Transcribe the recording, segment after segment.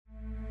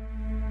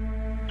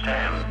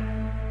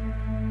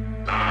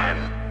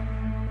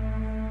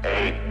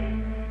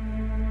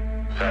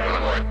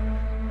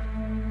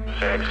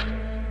6,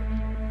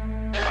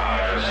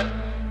 5,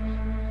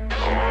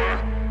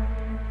 4,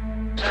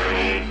 3,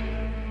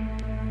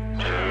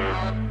 2,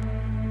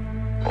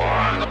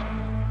 1.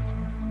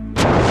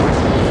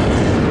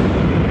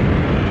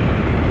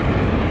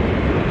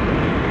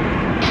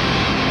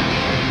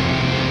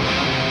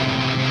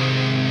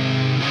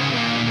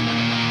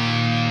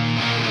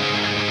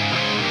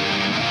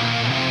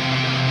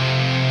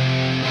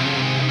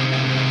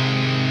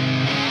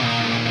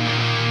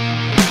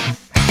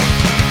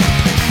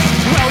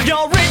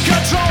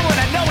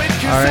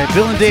 All right,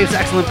 Bill and Dave's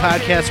Excellent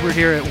Podcast. We're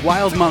here at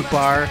Wild Monk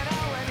Bar,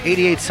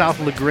 88 South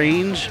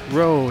LaGrange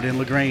Road in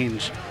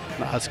LaGrange.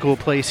 It's a cool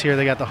place here.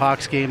 They got the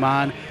Hawks game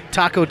on.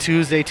 Taco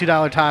Tuesday,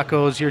 $2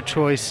 tacos, your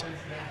choice,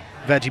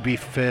 veggie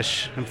beef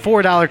fish, and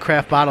 $4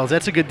 craft bottles.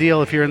 That's a good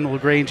deal if you're in the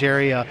LaGrange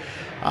area.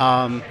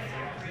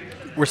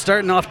 We're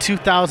starting off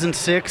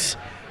 2006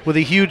 with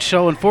a huge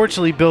show.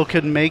 Unfortunately, Bill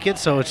couldn't make it,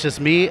 so it's just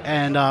me.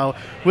 And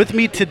with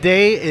me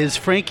today is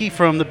Frankie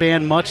from the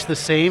band Much the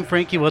Same.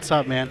 Frankie, what's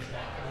up, man?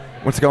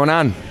 What's going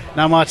on?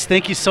 Not much.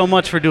 Thank you so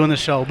much for doing the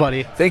show,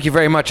 buddy. Thank you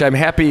very much. I'm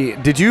happy.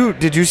 Did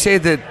you say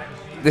that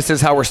this is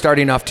how we're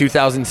starting off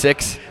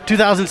 2006?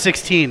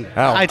 2016.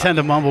 Oh. I tend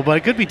to mumble, but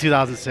it could be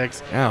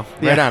 200006. Oh,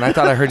 right on. I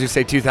thought I heard you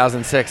say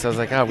 2006. I was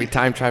like, oh, we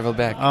time traveled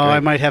back. Oh, Great. I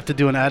might have to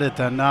do an edit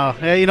then. No,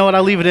 hey, you know what?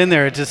 I'll leave it in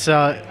there. It's just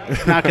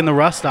knocking the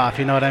rust off.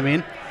 You know what I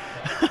mean?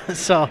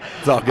 So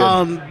it's all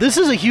good. This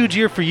is a huge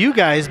year for you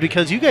guys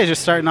because you guys are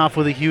starting off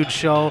with a huge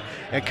show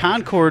at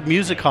Concord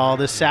Music Hall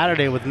this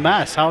Saturday with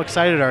Mess. How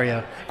excited are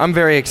you? I'm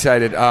very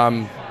excited.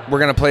 We're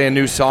going to play a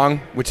new song,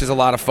 which is a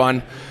lot of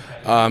fun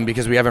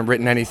because we haven't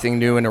written anything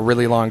new in a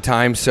really long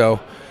time. So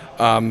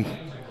I'm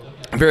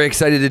very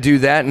excited to do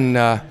that and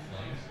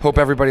hope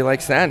everybody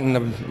likes that. And I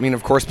mean,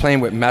 of course, playing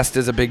with Mest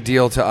is a big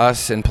deal to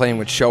us and playing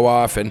with Show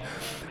Off and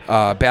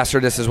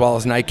Bastardess as well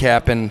as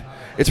Nightcap. And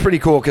it's pretty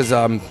cool because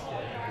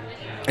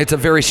it's a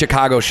very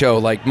Chicago show.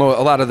 Like a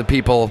lot of the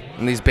people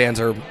in these bands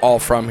are all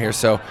from here,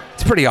 so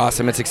it's pretty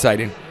awesome. It's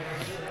exciting.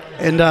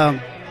 And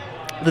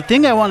the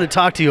thing I wanted to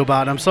talk to you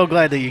about, I'm so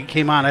glad that you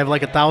came on. I have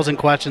like 1,000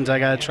 questions I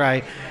got to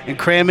try and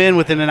cram in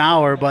within an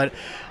hour, but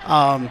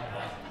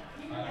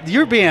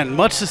your band,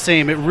 Much the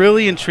Same, it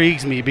really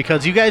intrigues me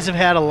because you guys have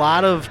had a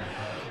lot of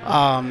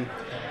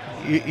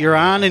you're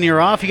on and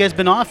you're off. You guys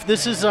been off.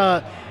 This is,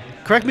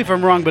 correct me if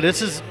I'm wrong, but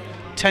this is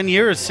 10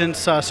 years since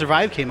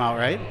Survive came out,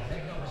 right?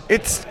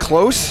 It's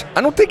close.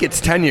 I don't think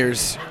it's 10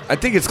 years. I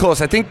think it's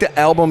close. I think the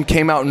album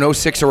came out in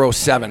 06 or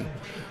 07.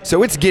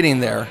 So it's getting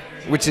there,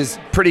 which is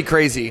pretty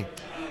crazy.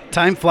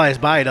 Time flies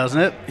by, doesn't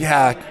it?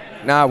 Yeah.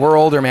 Nah, we're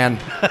older, man.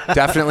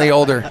 Definitely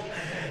older.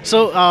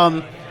 So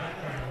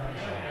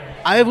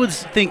I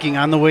was thinking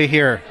on the way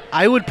here,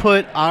 I would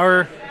put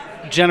our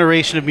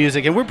generation of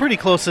music, and we're pretty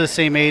close to the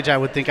same age, I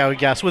would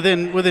guess,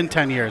 within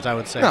 10 years, I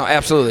would say. No,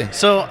 absolutely.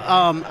 So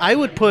I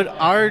would put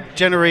our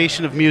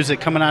generation of music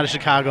coming out of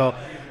Chicago.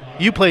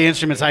 You play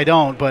instruments, I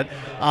don't, but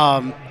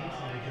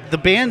the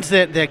bands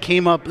that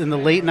came up in the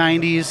late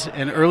 90s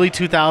and early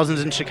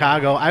 2000s in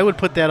Chicago, I would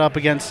put that up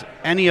against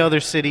any other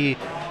city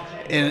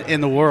in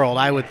the world,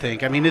 I would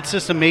think. I mean, it's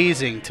just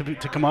amazing to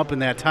come up in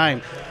that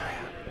time.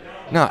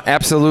 No,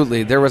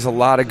 absolutely. There was a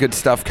lot of good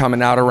stuff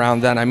coming out around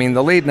then. I mean,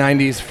 the late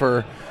 90s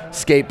for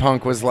skate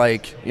punk was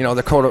like, you know,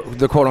 the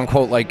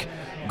quote-unquote like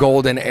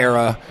golden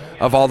era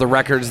of all the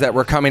records that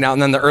were coming out.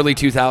 And then the early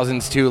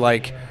 2000s too,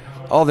 like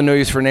all the No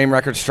Use for Name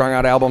records, Strung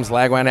Out albums,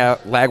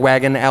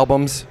 Lagwagon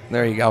albums,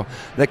 there you go,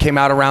 that came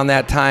out around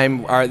that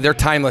time. They're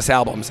timeless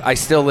albums. I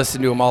still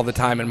listen to them all the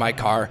time in my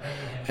car.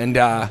 And,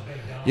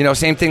 you know,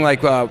 same thing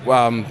like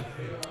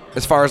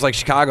as far as like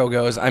Chicago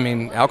goes, I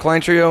mean, Alkaline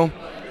Trio,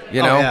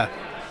 you know? Oh, yeah.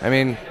 I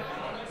mean,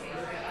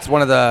 it's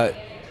one of the...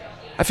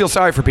 I feel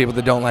sorry for people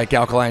that don't like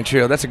Alkaline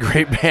Trio. That's a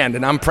great band,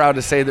 and I'm proud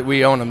to say that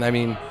we own them. I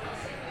mean,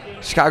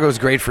 Chicago's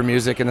great for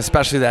music, and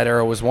especially that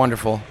era was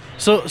wonderful.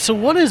 So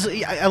what is...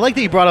 I like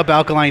that you brought up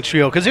Alkaline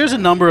Trio, because there's a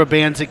number of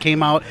bands that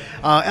came out.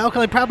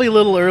 Alkaline probably a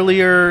little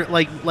earlier,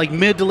 like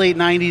mid to late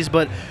 90s,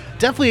 but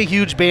definitely a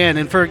huge band.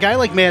 And for a guy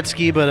like Matt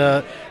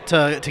Skiba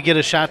to get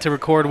a shot to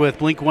record with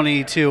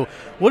Blink-182,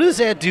 what does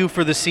that do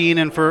for the scene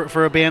and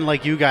for a band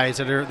like you guys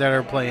that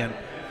are playing?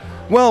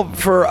 Well,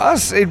 for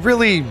us, it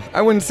really,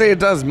 I wouldn't say it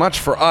does much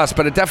for us,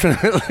 but it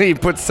definitely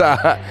puts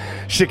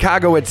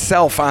Chicago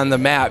itself on the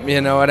map,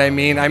 you know what I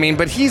mean?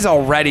 But he's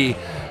already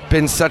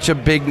been such a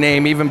big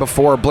name even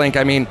before Blink.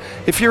 I mean,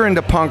 if you're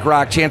into punk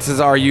rock, chances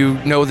are you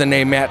know the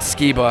name Matt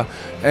Skiba.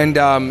 And,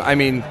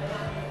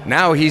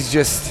 now he's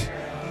just,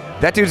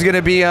 that dude's going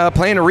to be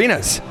playing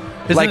arenas.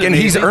 And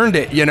he's earned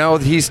it, you know?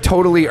 He's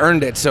totally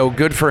earned it, so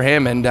good for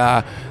him. And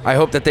I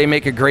hope that they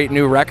make a great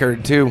new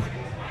record, too.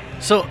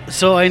 So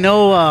I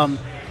know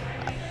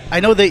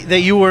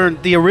that you were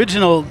the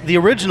original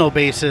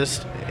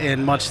bassist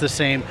in Much the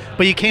Same,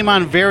 but you came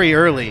on very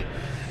early.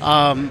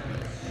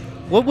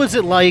 What was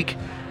it like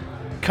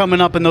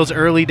coming up in those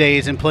early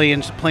days and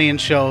playing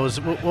shows?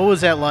 What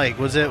was that like?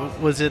 Was it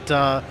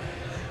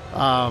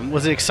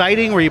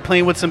exciting? Were you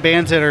playing with some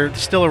bands that are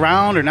still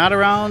around or not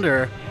around?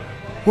 Or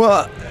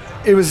well,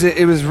 It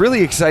was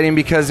really exciting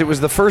because it was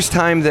the first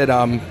time that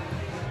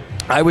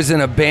I was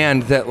in a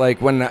band that,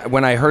 like, when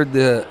I heard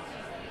the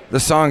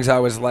songs, I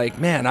was like,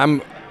 man,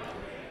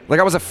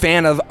 I was a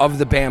fan of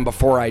the band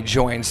before I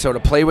joined, so to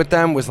play with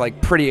them was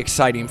like pretty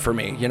exciting for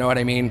me. You know what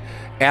I mean?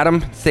 Adam,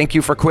 thank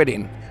you for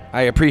quitting.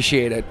 I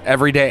appreciate it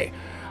every day.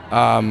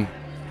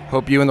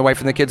 Hope you and the wife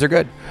and the kids are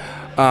good.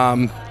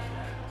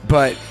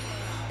 But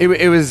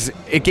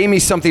it gave me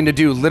something to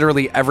do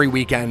literally every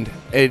weekend.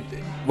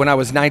 When I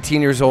was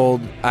 19 years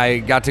old, I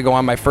got to go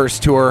on my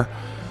first tour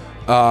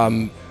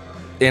in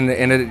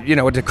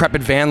a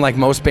decrepit van like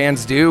most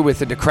bands do,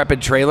 with a decrepit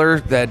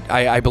trailer that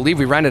I believe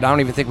we rented. I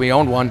don't even think we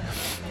owned one.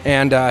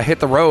 And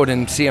hit the road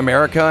and see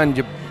America,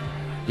 and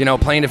you know,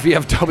 playing a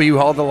VFW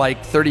hall to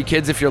like 30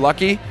 kids if you're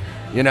lucky,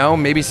 you know,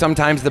 maybe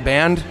sometimes the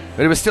band,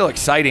 but it was still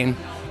exciting.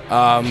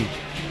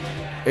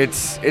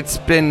 It's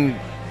been,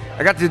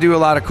 I got to do a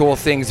lot of cool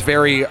things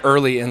very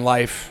early in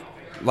life,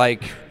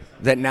 like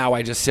that now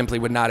I just simply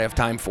would not have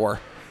time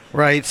for.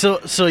 Right.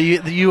 So you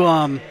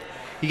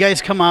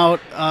guys come out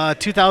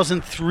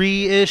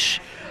 2003-ish.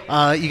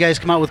 You guys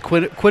come out with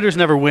Quitters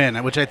Never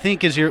Win, which I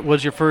think was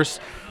your first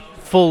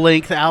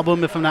full-length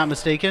album, if I'm not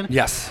mistaken.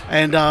 Yes.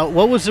 And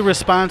what was the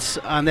response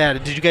on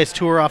that? Did you guys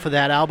tour off of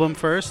that album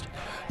first?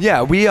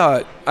 Yeah, we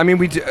like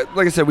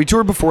I said, we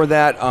toured before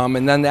that,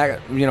 and then that,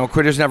 you know,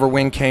 Quitters Never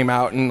Win came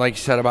out, and like you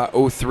said, about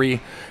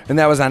 2003, and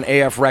that was on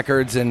AF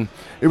Records, and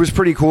it was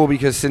pretty cool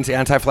because since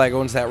Anti-Flag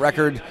owns that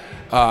record,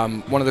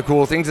 one of the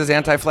cool things is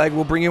Anti-Flag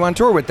will bring you on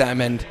tour with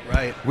them, and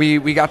right.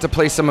 we got to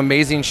play some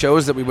amazing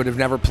shows that we would have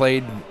never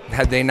played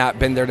had they not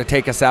been there to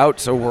take us out,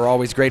 so we're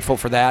always grateful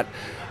for that.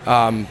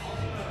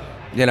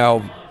 You know,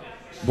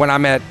 when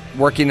I'm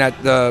working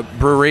at the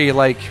brewery,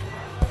 like,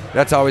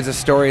 that's always a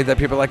story that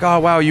people are like, oh,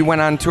 wow, you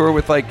went on tour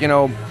with, like, you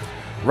know,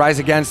 Rise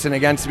Against and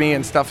Against Me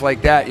and stuff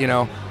like that, you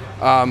know.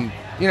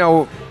 You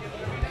know,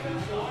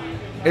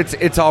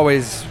 it's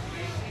always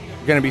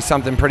going to be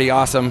something pretty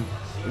awesome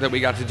that we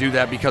got to do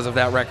that because of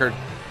that record.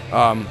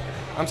 I'm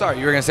sorry,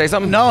 you were going to say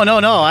something? No.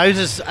 I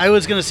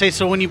was going to say,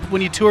 so when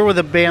you tour with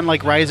a band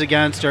like Rise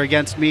Against or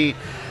Against Me,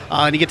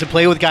 and you get to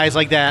play with guys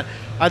like that,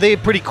 are they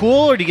pretty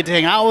cool, or do you get to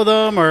hang out with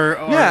them? Or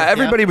yeah,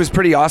 everybody was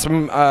pretty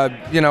awesome.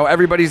 You know,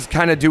 everybody's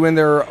kind of doing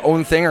their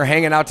own thing or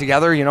hanging out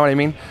together. You know what I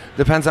mean?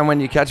 Depends on when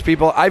you catch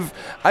people.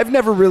 I've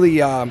never really,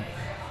 you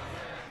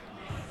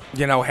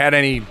know, had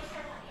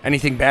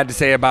anything bad to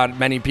say about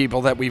many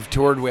people that we've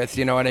toured with.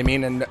 You know what I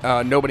mean? And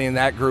nobody in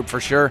that group for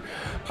sure.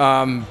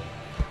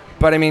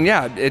 But I mean,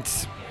 yeah,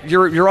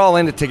 you're all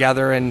in it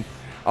together and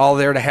all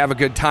there to have a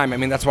good time. I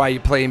mean, that's why you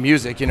play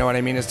music, you know what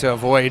I mean, is to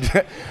avoid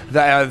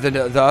the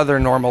other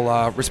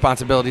normal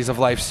responsibilities of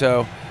life.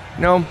 So,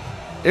 you know,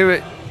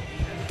 it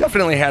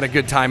definitely had a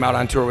good time out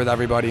on tour with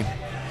everybody.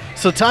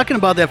 So talking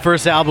about that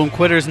first album,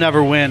 Quitters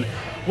Never Win,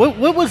 what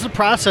was the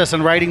process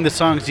on writing the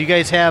songs? Do you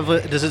guys have,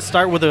 does it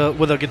start with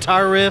a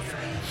guitar riff?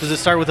 Does it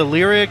start with a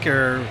lyric,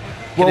 or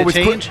can it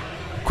change?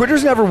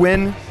 Quitters Never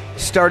Win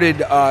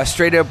started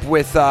straight up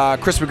with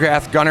Chris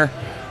McGrath, Gunner,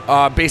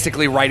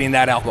 basically writing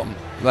that album.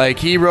 Like,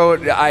 he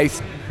wrote, I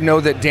know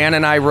that Dan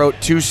and I wrote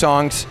 2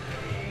 songs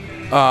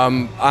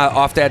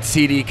off that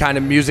CD, kind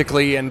of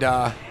musically and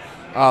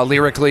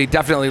lyrically,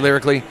 definitely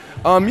lyrically.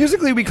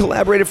 Musically, we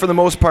collaborated for the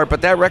most part,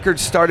 but that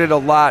record started a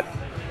lot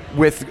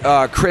with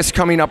Chris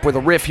coming up with a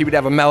riff. He would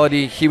have a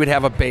melody, he would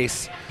have a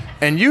bass,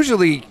 and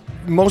usually,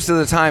 most of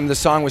the time, the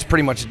song was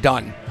pretty much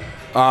done.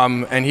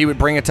 And he would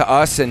bring it to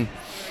us, and,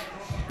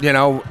 you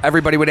know,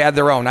 everybody would add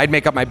their own. I'd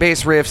make up my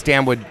bass riffs,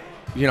 Dan would,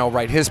 you know,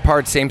 write his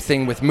part. Same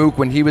thing with Mook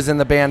when he was in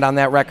the band on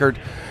that record,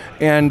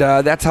 and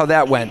that's how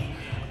that went.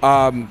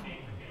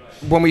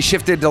 When we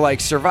shifted to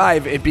like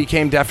Survive, it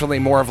became definitely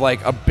more of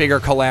like a bigger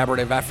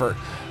collaborative effort.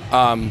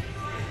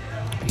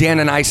 Dan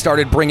and I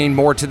started bringing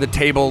more to the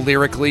table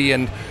lyrically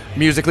and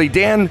musically.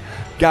 Dan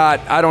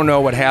got, I don't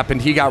know what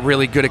happened, he got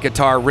really good at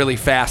guitar really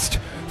fast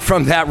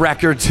from that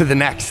record to the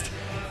next,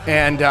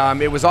 and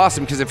it was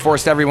awesome because it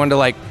forced everyone to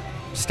like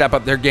step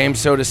up their game,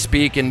 so to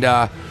speak, and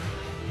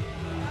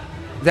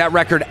that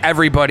record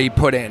everybody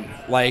put in,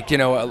 like, you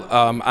know,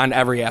 on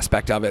every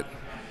aspect of it.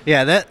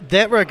 Yeah,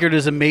 that record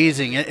is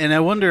amazing, and I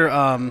wonder,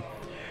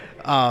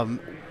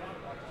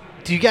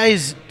 do you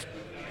guys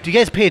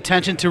pay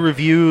attention to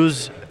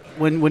reviews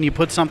when you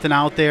put something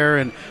out there,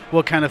 and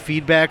what kind of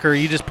feedback, or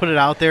you just put it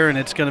out there and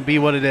it's going to be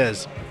what it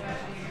is?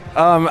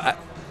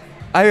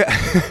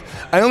 I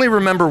only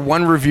remember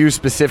one review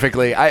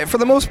specifically. For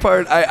the most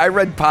part, I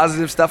read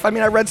positive stuff. I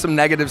mean, I read some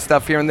negative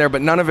stuff here and there,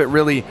 but none of it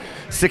really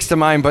sticks to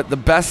mind. But the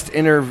best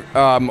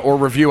or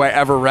review I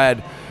ever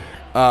read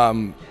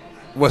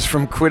was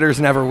from Quitters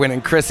Never Win,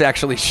 and Chris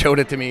actually showed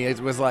it to me.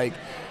 It was like,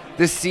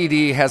 this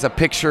CD has a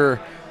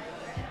picture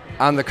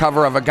on the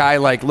cover of a guy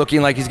like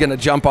looking like he's going to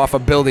jump off a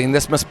building.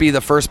 This must be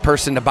the first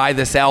person to buy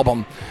this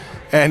album.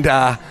 And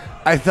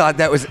I thought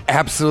that was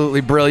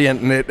absolutely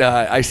brilliant, and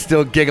I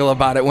still giggle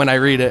about it when I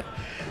read it.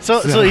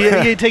 So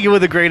you take it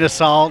with a grain of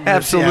salt.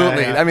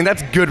 Absolutely. Yeah. I mean,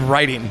 that's good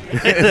writing.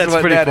 That's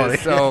pretty funny.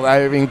 So,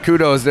 I mean,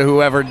 kudos to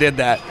whoever did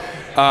that.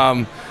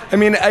 I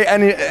mean,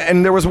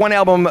 and there was one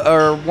album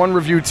or one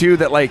review too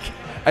that like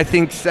I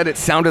think said it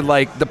sounded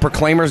like the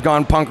Proclaimers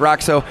gone punk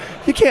rock. So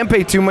you can't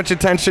pay too much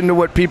attention to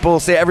what people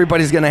say.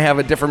 Everybody's going to have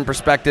a different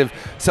perspective.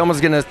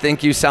 Someone's going to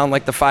think you sound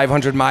like the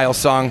 500 Mile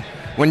song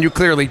when you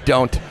clearly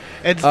don't.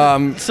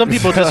 Some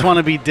people just want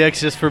to be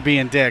dicks just for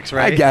being dicks,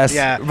 right? I guess.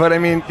 Yeah. But I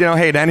mean,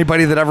 hey, to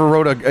anybody that ever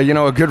wrote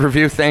a good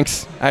review,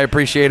 thanks. I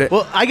appreciate it.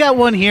 Well, I got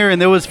one here,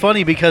 and it was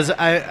funny because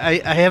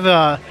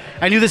I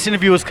knew this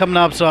interview was coming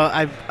up, so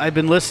I've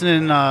been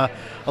listening a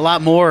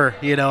lot more.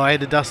 I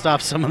had to dust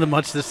off some of the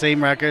much the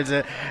same records,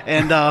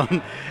 and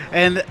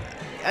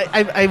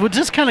I would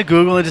just kind of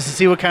Google it just to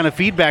see what kind of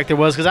feedback there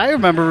was because I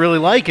remember really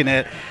liking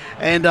it,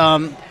 and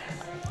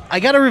I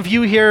got a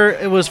review here.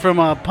 It was from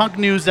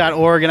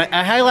punknews.org, and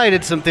I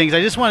highlighted some things. I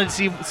just wanted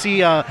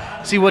to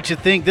see what you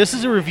think. This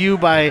is a review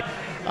by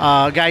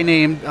a guy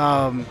named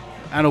I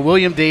don't know,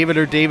 William David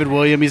or David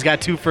William. He's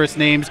got two first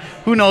names.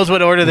 Who knows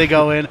what order they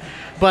go in?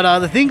 But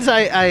the things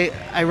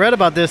I read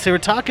about this, they were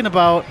talking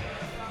about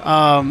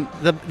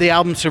the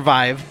album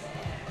Survive,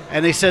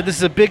 and they said this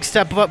is a big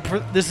step up.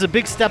 This is a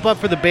big step up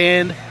for the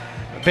band.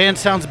 The band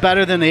sounds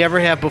better than they ever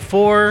have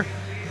before.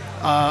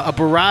 A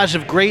barrage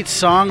of great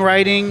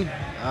songwriting.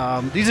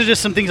 These are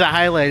just some things I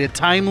highlighted.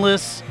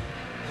 Timeless.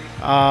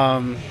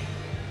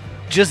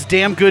 Just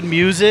damn good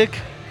music.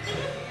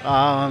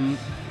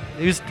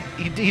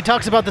 He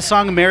talks about the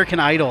song American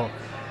Idol,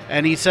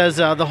 and he says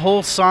the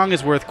whole song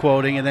is worth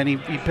quoting, and then he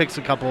picks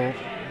a couple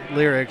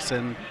lyrics,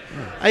 and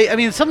I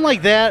mean something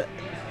like that.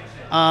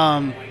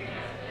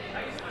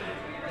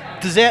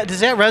 Does that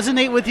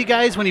resonate with you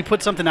guys when you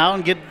put something out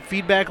and get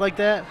feedback like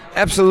that?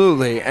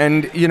 Absolutely,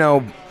 and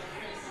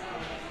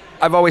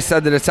I've always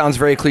said that it sounds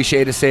very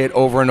cliche to say it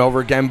over and over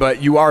again,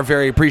 but you are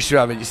very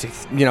appreciative of it. You say,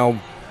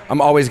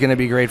 I'm always going to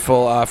be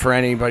grateful for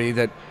anybody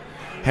that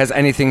has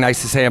anything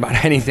nice to say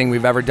about anything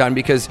we've ever done,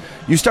 because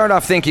you start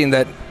off thinking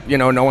that,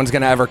 no one's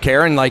going to ever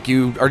care, and like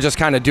you are just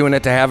kind of doing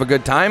it to have a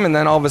good time, and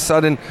then all of a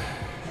sudden,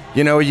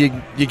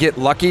 you get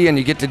lucky and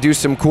you get to do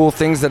some cool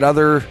things that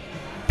other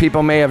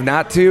people may have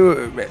not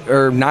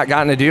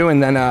gotten to do,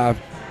 and then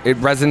it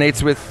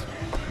resonates with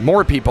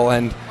more people,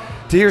 and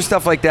to hear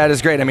stuff like that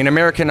is great. I mean,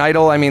 American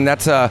Idol,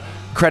 that's a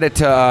credit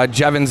to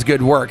Jevin's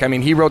good work. I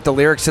mean, he wrote the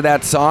lyrics to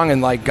that song,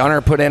 and like Gunnar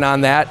put in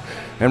on that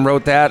and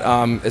wrote that.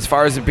 As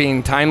far as it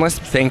being timeless,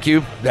 thank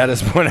you. That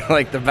is one of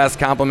like the best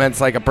compliments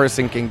like a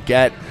person can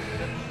get.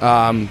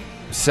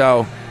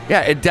 So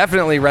yeah, it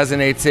definitely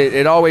resonates.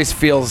 It always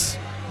feels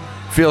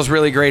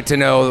really great to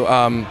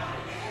know.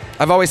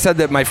 I've always said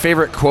that my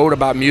favorite quote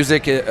about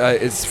music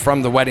is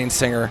from The Wedding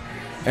Singer,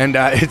 and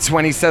it's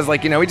when he says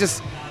like, he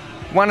just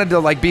wanted to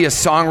like be a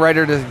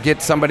songwriter to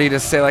get somebody to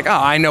say like, oh,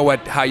 I know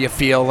how you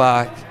feel.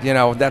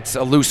 That's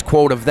a loose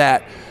quote of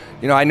that.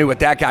 I knew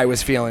what that guy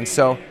was feeling.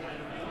 So,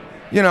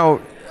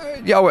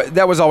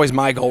 that was always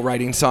my goal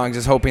writing songs,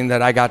 is hoping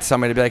that I got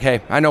somebody to be like,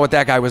 hey, I know what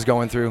that guy was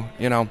going through.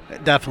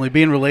 Definitely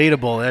being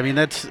relatable.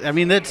 That's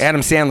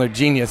Adam Sandler,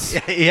 genius.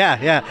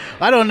 Yeah.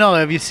 I don't know.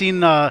 Have you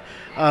seen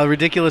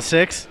Ridiculous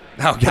Six?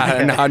 Oh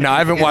God, no, I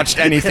haven't watched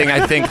anything.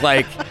 I think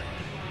like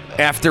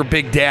after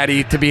Big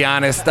Daddy, to be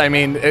honest. I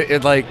mean,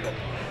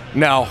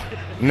 no,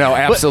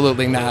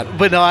 absolutely not.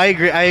 But no, I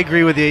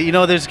agree with you.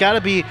 There's got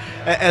to be,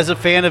 as a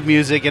fan of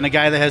music and a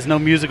guy that has no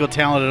musical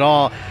talent at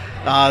all,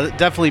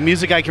 definitely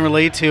music I can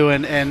relate to,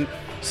 and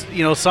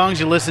songs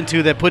you listen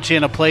to that put you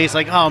in a place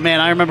like, oh man,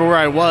 I remember where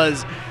I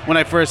was when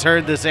I first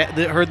heard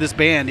this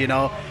band.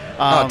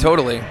 Oh,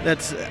 totally.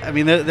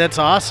 That's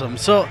awesome.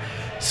 So,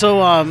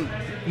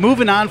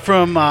 moving on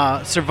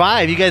from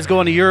Survive, you guys go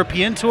on a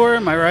European tour,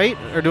 am I right?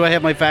 Or do I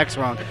have my facts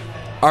wrong?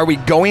 Are we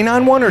going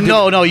on one? Or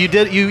No, you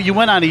did. You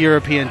went on a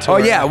European tour. Oh,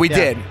 yeah, we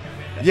did.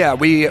 Yeah,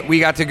 we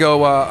got to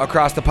go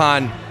across the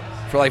pond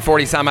for like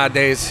 40 some odd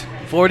days.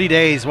 40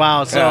 days,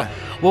 wow. So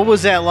what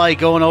was that like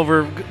going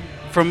over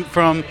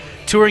from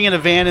touring in a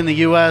van in the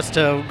U.S.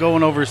 to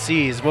going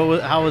overseas?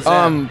 How was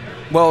that?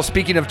 Well,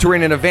 speaking of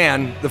touring in a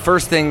van, the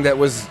first thing that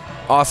was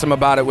awesome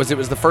about it was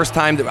the first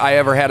time that I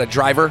ever had a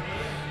driver,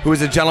 who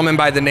was a gentleman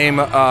by the name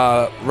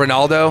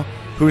Ronaldo,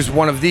 who's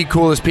one of the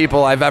coolest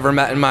people I've ever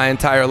met in my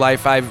entire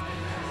life. I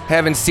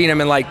haven't seen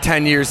him in like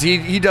 10 years.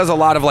 He does a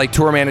lot of like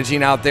tour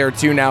managing out there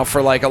too now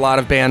for like a lot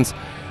of bands.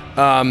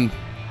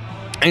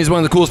 And he's one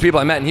of the coolest people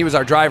I met, and he was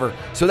our driver.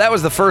 So that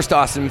was the first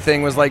awesome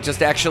thing, was like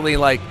just actually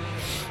like,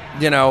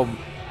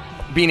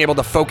 being able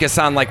to focus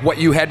on like what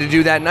you had to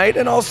do that night,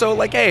 and also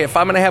like, hey, if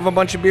I'm gonna have a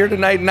bunch of beer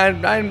tonight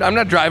and I'm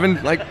not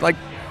driving, like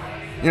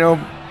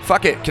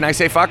fuck it. Can I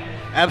say fuck?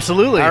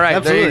 Absolutely. All right,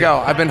 absolutely. There you go.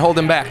 I've been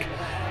holding back.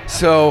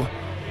 So,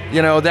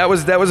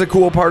 that was a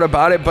cool part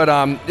about it. But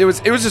it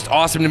was just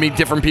awesome to meet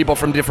different people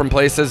from different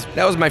places.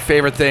 That was my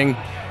favorite thing.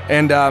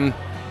 And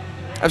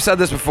I've said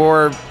this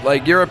before.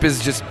 Like, Europe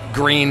is just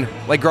green.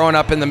 Like, growing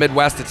up in the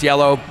Midwest, it's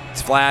yellow,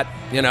 it's flat.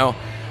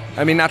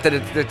 I mean, not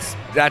that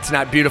that's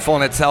not beautiful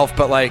in itself,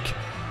 but like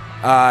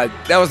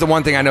that was the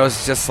one thing I know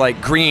is just like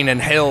green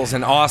and hills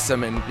and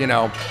awesome, and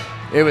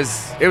it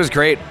was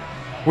great.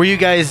 Were you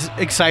guys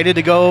excited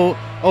to go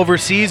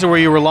overseas, or were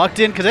you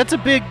reluctant? Because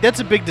that's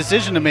a big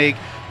decision to make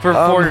for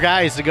 4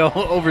 guys to go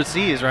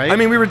overseas, right? I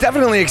mean, we were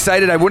definitely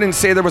excited. I wouldn't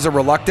say there was a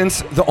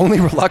reluctance. The only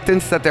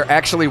reluctance that there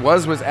actually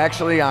was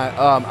actually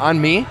on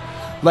me.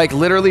 Like,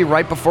 literally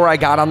right before I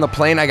got on the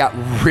plane, I got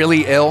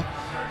really ill.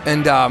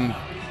 And,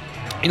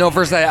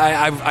 first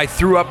I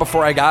threw up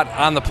before I got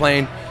on the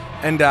plane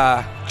and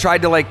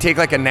tried to, like, take,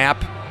 like, a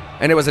nap.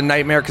 And it was a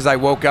nightmare because I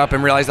woke up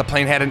and realized the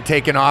plane hadn't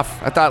taken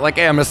off. I thought, like,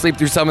 hey, I'm going to sleep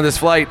through some of this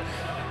flight.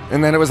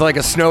 And then it was like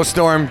a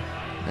snowstorm.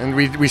 And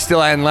we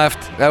still hadn't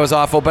left. That was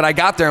awful. But I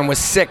got there and was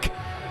sick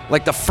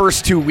like the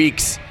first 2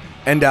 weeks.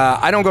 And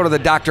I don't go to the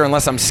doctor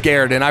unless I'm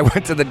scared. And I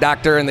went to the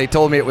doctor and they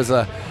told me it was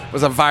a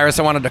virus.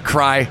 I wanted to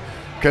cry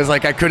because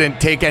like I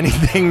couldn't take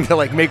anything to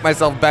like make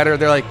myself better.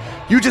 They're like,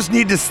 you just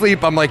need to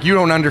sleep. I'm like, you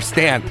don't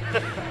understand.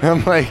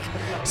 I'm like,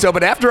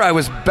 but after I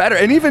was better,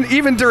 and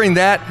even during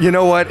that, you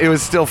know what? It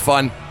was still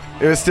fun.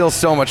 It was still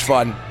so much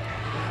fun.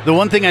 The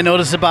one thing I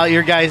noticed about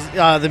your guys,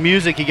 the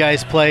music you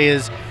guys play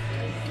is,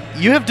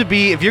 you have to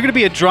be, if you're going to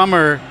be a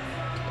drummer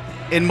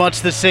in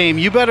much the same,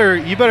 you better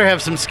have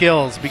some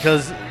skills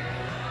because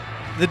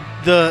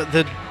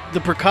the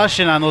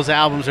percussion on those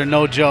albums are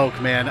no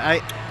joke, man.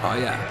 Oh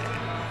yeah.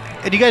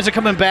 And you guys are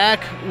coming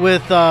back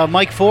with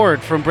Mike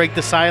Ford from Break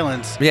the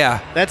Silence. Yeah.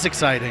 That's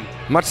exciting.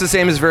 Much the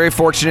same, is very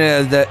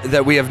fortunate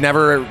that we have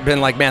never been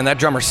like, man, that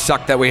drummer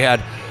sucked that we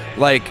had.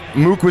 Like,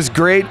 Mook was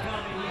great.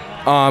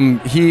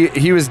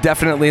 He was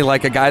definitely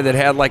like a guy that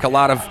had like a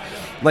lot of,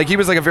 like, he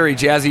was like a very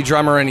jazzy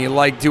drummer and he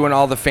liked doing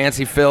all the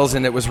fancy fills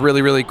and it was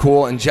really, really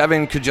cool. And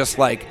Jevin could just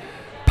like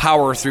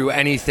power through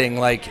anything.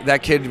 Like,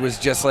 that kid was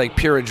just like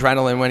pure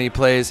adrenaline when he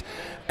plays.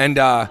 And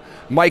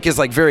Mike is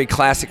like very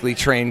classically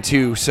trained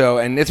too. So,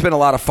 and it's been a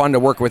lot of fun to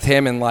work with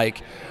him and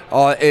like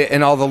all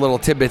the little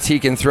tidbits he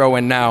can throw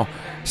in now.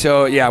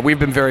 So yeah, we've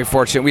been very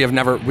fortunate. We've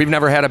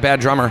never had a bad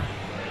drummer.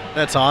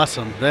 That's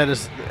awesome.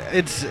 That's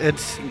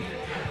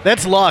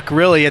luck,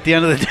 really. At the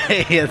end of the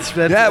day, that's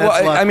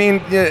luck. I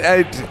mean,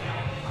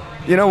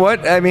 you know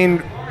what? I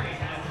mean,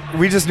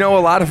 we just know a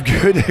lot of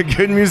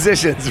good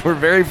musicians. We're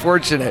very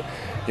fortunate,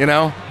 you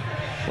know.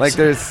 Like,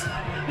 there's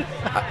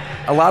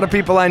a lot of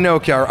people I know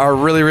are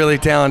really, really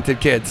talented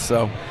kids.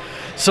 So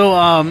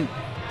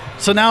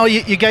now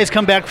you guys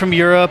come back from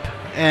Europe,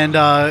 and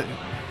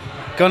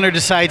Gunnar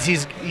decides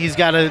he's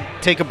got to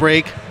take a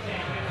break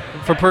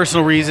for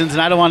personal reasons,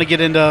 and I don't want to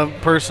get into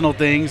personal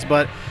things,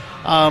 but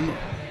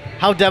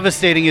how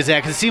devastating is that?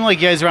 Because it seemed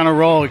like you guys are on a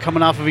roll. You're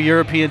coming off of a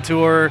European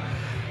tour.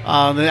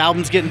 The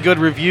album's getting good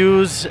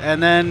reviews,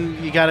 and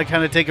then you got to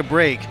kind of take a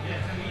break.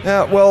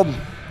 Yeah, well,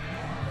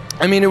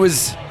 I mean, it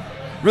was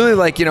really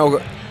like,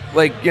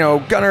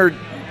 Gunnar,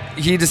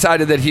 he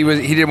decided that he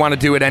didn't want to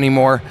do it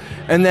anymore.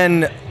 And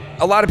then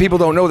a lot of people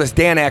don't know this.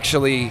 Dan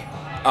actually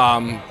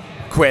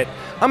quit.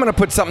 I'm going to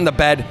put something to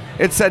bed.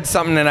 It said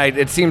something, and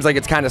it seems like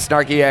it's kind of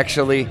snarky,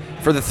 actually,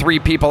 for the 3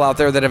 people out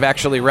there that have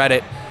actually read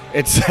it.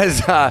 It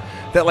says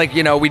that, like,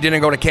 we didn't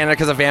go to Canada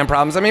because of van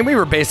problems. I mean, we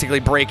were basically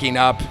breaking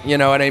up, you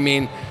know what I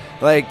mean?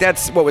 Like,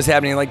 that's what was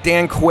happening. Like,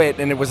 Dan quit,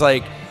 and it was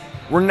like,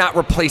 we're not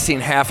replacing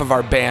half of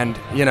our band,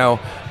 you know?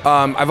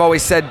 I've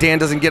always said Dan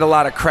doesn't get a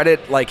lot of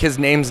credit. Like, his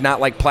name's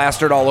not, like,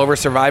 plastered all over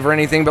Survive or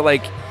anything, but,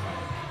 like,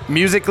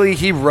 musically,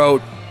 he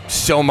wrote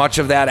so much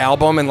of that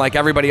album, and, like,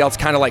 everybody else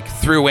kind of, like,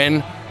 threw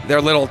in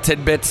their little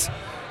tidbits,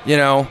 you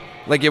know?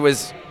 Like, it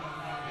was...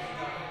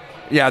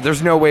 Yeah,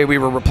 there's no way we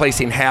were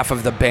replacing half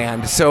of the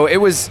band. So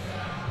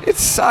it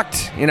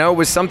sucked, you know? It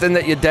was something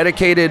that you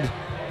dedicated,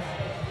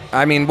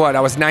 I mean,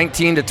 I was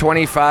 19 to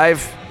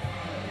 25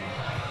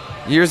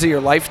 years of your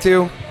life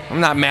to? I'm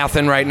not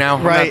mathing right now.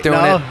 I'm not doing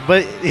it.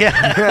 But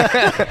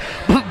yeah,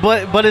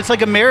 but it's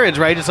like a marriage,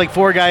 right? It's like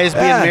 4 guys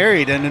being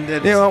married, and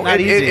it's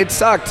not easy. It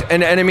sucked,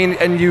 and I mean,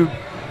 and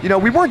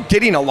we weren't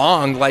getting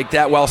along like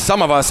that well.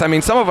 Some of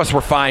us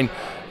were fine.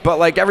 But,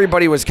 like,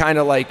 everybody was kind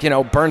of, like,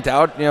 burnt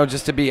out,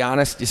 just to be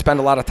honest. You spend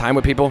a lot of time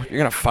with people. You're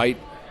going to fight.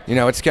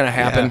 It's going to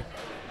happen.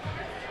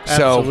 Yeah.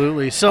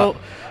 Absolutely. So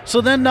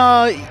then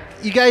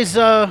you guys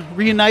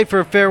reunite for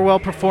a farewell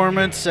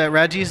performance at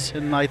Reggie's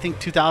in, I think,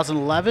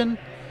 2011?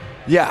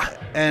 Yeah.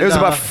 And it was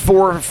about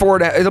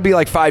four. It'll be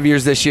like 5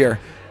 years this year.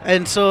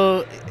 And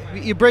so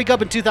you break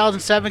up in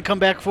 2007, come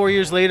back 4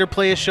 years later,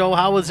 play a show.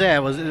 How was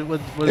that?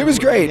 It was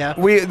great. Yeah.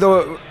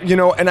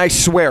 And I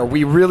swear,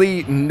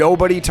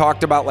 nobody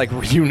talked about like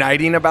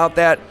reuniting about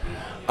that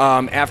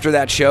after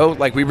that show.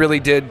 Like, we really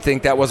did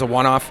think that was a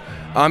one-off.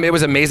 It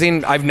was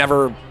amazing. I've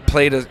never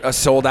played a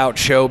sold-out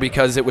show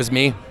because it was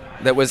me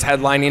that was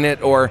headlining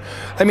it.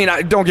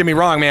 Don't get me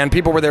wrong, man.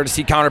 People were there to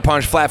see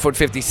Counterpunch, Flatfoot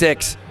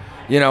 56.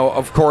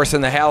 Of course,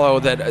 in the Halo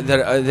that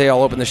they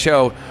all opened the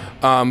show.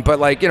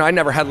 But I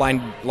never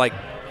headlined like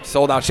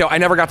sold out show. I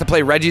never got to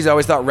play Reggie's. I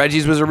always thought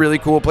Reggie's was a really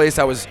cool place.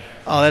 I was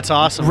that's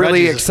awesome.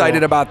 Really Reggie's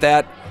excited about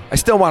that. I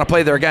still want to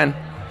play there again.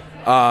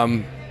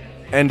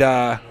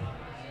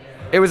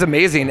 It was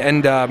amazing.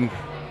 And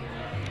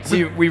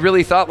we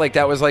really thought like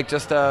that was like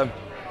just that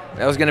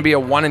was going to be a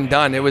one and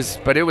done. It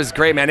was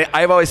great, man.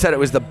 I've always said it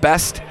was the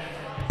best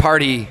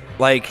party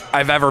like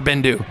I've ever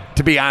been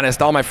to be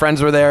honest. All my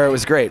friends were there. It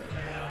was great.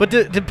 But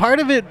did part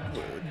of it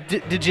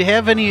did you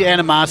have any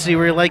animosity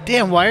where you're like,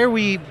 damn, why are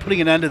we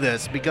putting an end to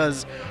this?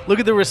 Because look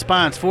at the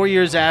response 4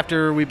 years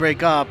after we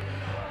break up,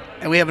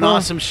 and we have an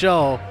awesome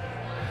show.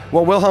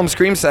 Well, Wilhelm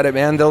Scream said it,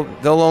 man. They'll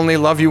only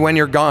love you when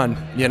you're gone,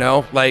 you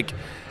know? Like,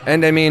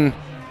 and I mean,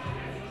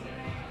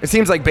 it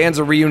seems like bands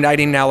are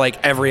reuniting now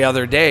like every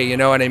other day, you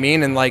know what I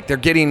mean? And like they're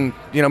getting,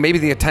 you know, maybe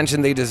the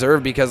attention they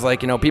deserve because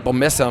like, you know, people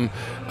miss them.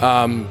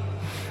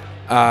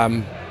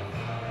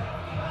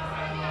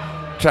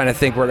 Trying to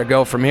think where to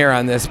go from here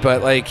on this,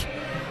 but like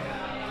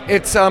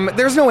it's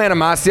there's no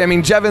animosity. I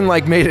mean, Jevin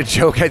like made a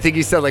joke. I think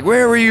he said like,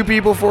 "Where were you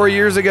people 4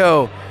 years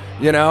ago?"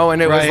 You know,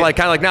 and it was like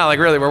kind of like, "No, like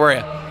really, where were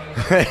you?"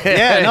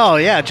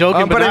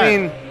 Joking, but I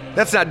mean,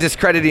 that's not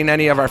discrediting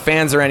any of our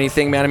fans or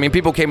anything, man. I mean,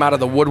 people came out of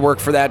the woodwork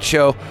for that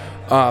show.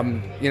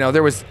 You know,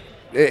 there was,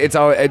 it's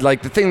always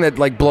like the thing that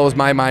like blows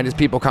my mind is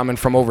people coming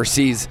from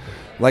overseas.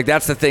 Like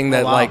that's the thing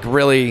that like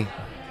really,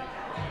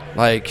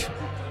 like,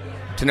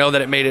 to know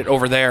that it made it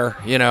over there,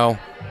 you know,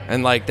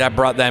 and like that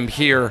brought them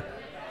here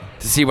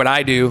to see what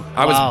I do.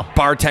 I was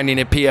bartending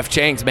at P.F.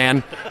 Chang's,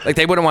 man. Like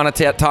they wouldn't want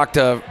to talk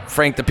to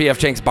Frank, the P.F.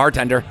 Chang's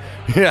bartender.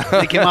 Yeah,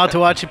 they came out to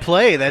watch you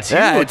play. That's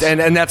huge. Yeah,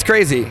 and that's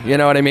crazy. You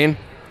know what I mean?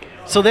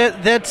 So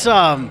that's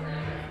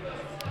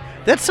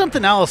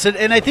something else,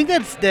 and I think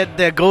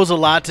that goes a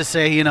lot to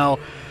say, you know,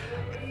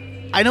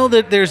 I know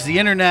that there's the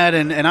internet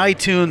and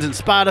iTunes and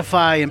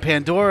Spotify and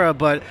Pandora,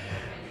 but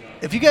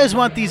if you guys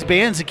want these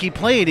bands to keep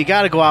playing, you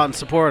got to go out and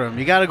support them.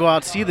 You got to go out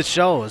and see the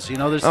shows. You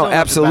know, there's so much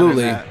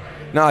absolutely. better than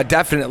that. No,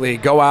 definitely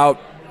go out,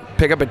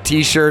 pick up a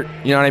T-shirt.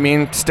 You know what I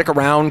mean? Stick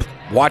around,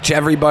 watch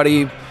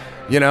everybody.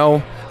 You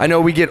know, I know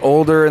we get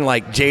older and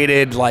like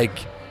jaded, like,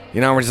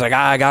 you know, we're just like,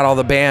 I got all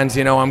the bands,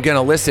 you know, I'm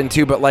gonna listen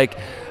to, but like,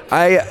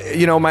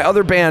 you know, my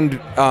other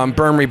band,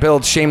 Burn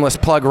Rebuild, shameless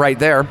plug right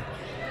there.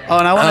 Oh,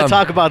 and I want to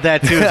talk about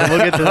that too, so we'll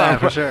get to that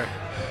for sure.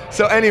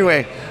 So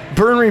anyway,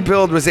 Burn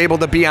Rebuild was able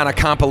to be on a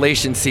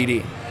compilation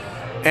CD.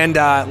 And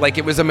like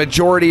it was a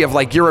majority of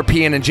like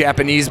European and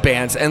Japanese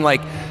bands, and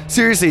like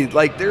seriously,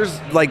 like there's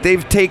like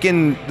they've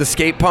taken the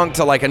skate punk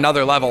to like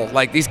another level.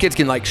 Like these kids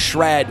can like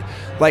shred,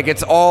 like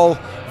it's all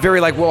very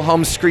like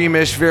Wilhelm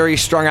Screamish, very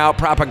strung out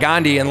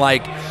propaganda, and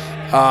like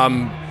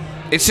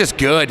it's just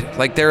good.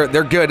 Like they're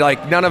good.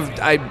 Like none of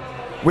I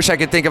wish I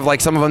could think of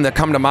like some of them that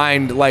come to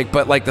mind. Like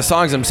but like the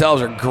songs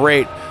themselves are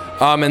great.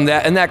 And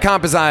that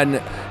comp is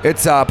on.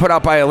 It's put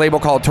out by a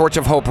label called Torch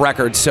of Hope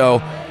Records.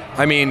 So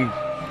I mean,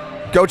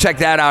 go check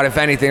that out if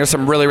anything. There's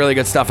some really, really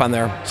good stuff on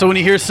there. So when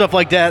you hear stuff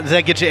like that, does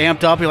that get you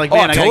amped up? You're like,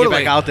 man, I gotta get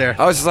back out there.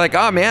 I was just like,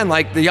 oh man,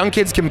 like the young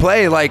kids can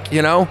play, like,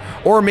 you know,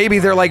 or maybe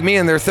they're like me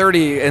and they're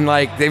 30 and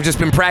like they've just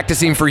been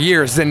practicing for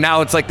years and now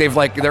it's like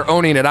they're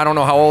owning it. I don't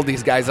know how old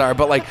these guys are,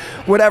 but like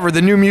whatever,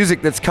 the new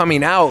music that's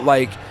coming out,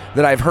 like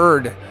that I've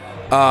heard,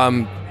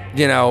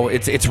 you know,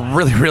 it's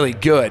really, really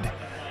good.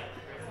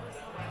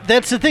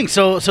 That's the thing.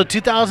 So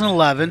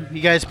 2011,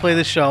 you guys play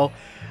the show.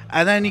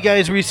 And then you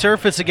guys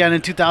resurface again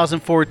in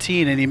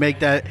 2014, and you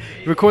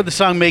record the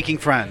song "Making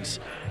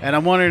Friends." And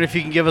I'm wondering if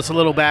you can give us a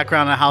little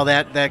background on how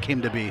that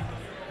came to be.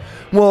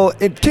 Well,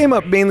 it came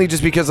up mainly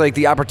just because like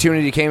the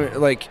opportunity came,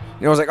 like, you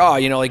know, I was like, oh,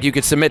 you know, like you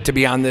could submit to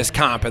be on this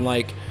comp, and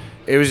like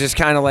it was just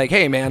kind of like,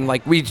 hey man,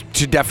 like we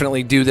should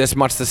definitely do this.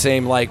 Much the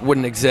same, like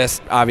wouldn't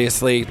exist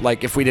obviously,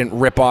 like if we didn't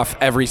rip off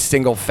every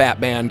single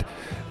fat band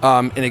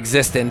in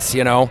existence,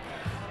 you know.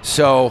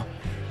 So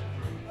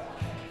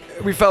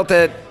we felt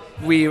that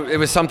it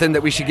was something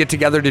that we should get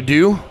together to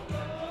do,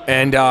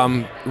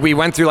 and we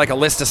went through like a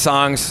list of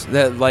songs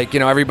that like, you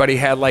know, everybody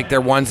had like their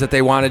ones that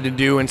they wanted to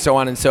do and so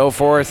on and so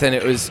forth, and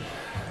it was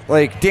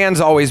like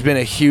Dan's always been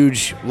a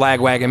huge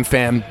Lagwagon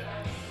fan,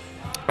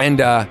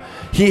 and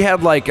he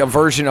had like a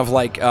version of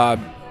like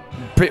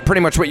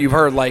pretty much what you've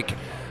heard like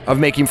of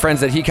Making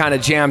Friends that he kind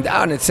of jammed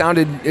out, and it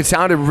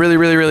sounded really,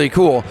 really, really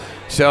cool.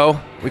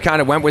 So we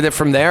kind of went with it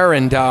from there,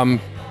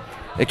 and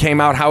it came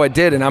out how it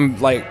did, and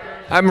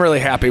I'm really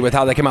happy with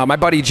how that came out. My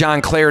buddy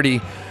John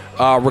Clarity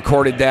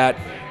recorded that,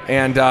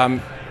 and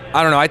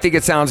I don't know, I think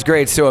it sounds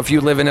great. So if you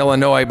live in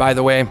Illinois, by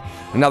the way,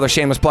 another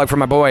shameless plug for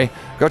my boy,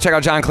 go check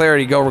out John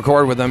Clarity, go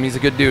record with him. He's a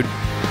good dude.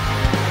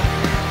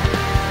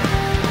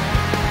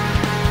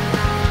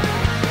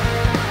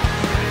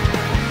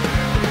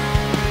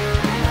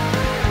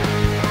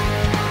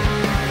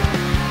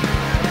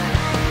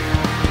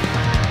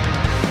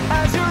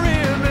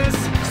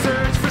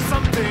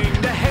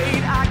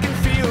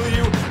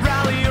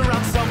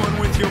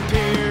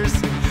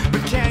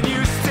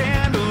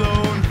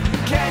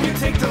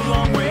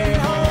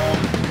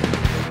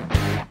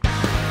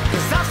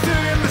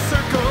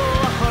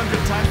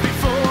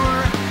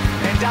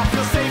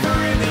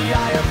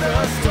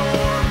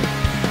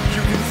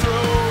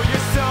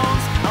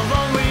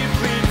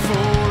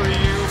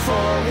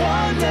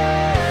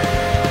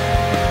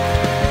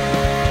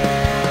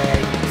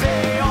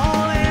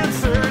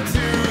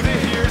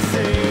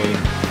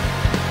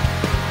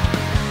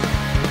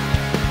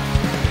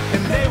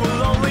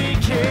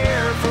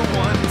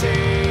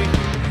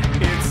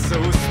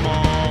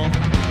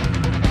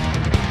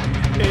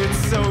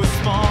 So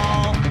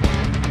small,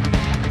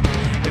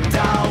 and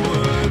I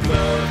would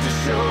love to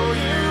show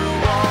you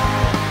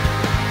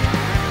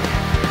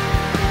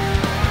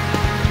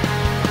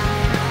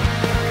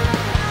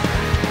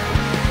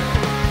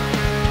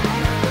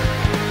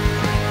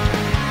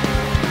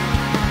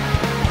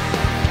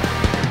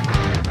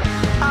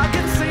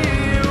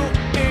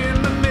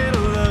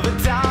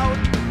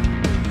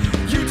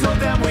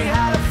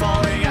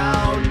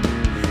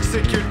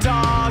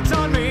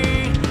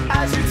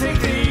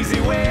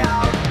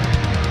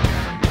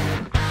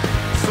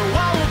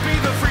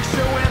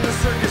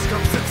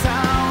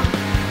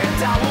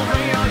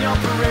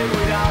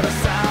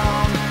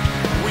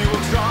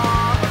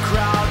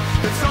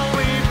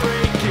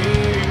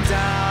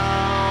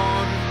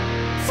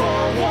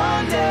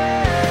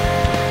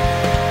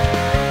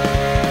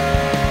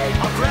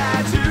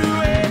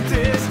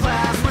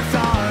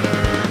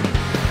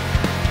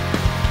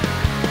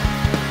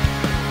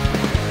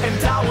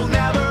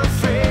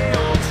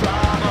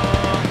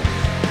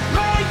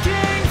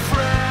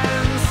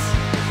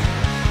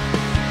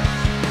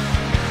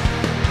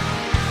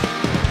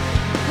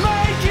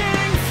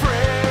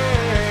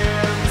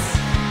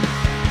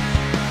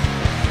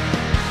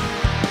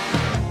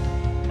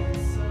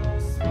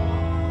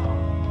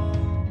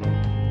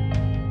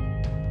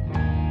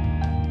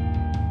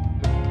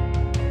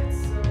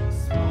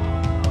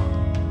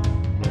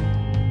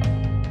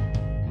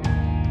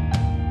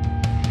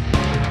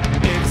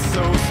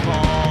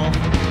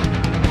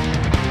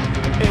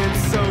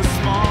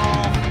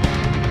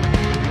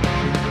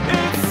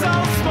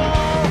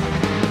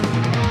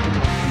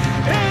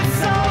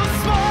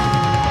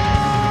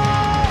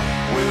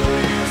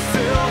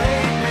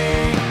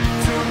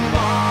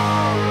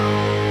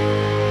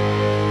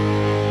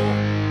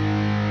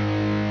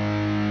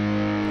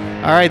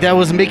All right, that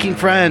was Making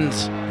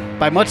Friends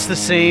by Much the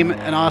Same,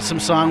 an awesome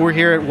song. We're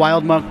here at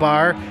Wild Monk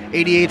Bar,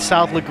 88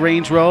 South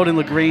LaGrange Road in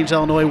LaGrange,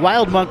 Illinois,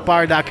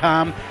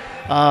 wildmonkbar.com.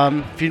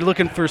 If you're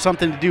looking for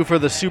something to do for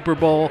the Super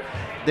Bowl,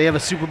 they have a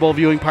Super Bowl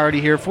viewing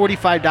party here.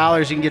 $45,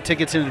 you can get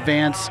tickets in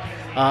advance.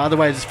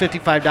 Otherwise, it's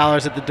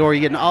 $55 at the door.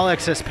 You get an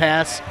all-access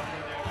pass.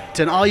 It's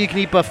an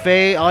all-you-can-eat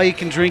buffet,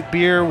 all-you-can-drink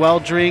beer, well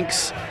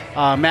drinks,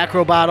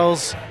 macro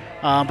bottles.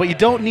 But you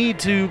don't need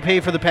to pay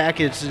for the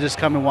package to just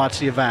come and watch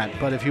the event.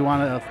 But if you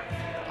want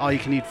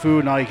all-you-can-eat food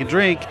and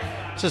all-you-can-drink,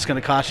 it's just going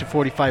to cost you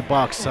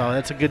 $45. So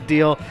that's a good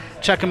deal.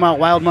 Check them out,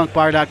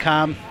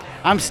 wildmonkbar.com.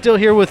 I'm still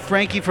here with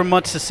Frankie from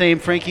Much the Same.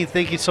 Frankie,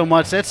 thank you so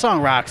much. That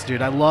song rocks,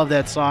 dude. I love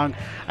that song.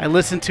 I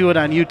listened to it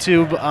on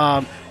YouTube.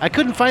 I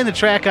couldn't find the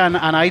track on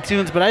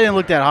iTunes, but I didn't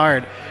look that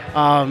hard.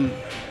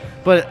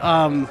 But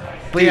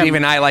yeah.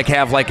 Even I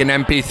have an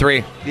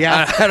MP3.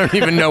 Yeah. I don't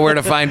even know where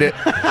to find it,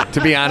 to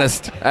be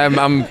honest.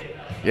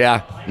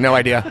 Yeah, no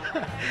idea.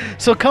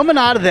 So coming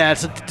out of that,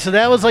 so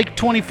that was like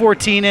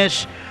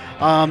 2014-ish.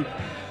 I'm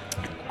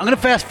going to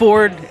fast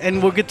forward,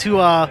 and we'll get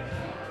to,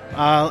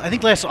 I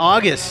think last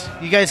August,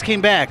 you guys came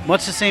back.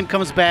 Much the Same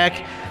comes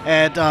back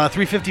at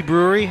 350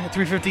 Brewery,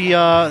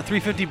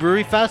 350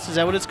 Brewery Fest. Is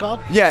that what it's called?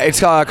 Yeah, it's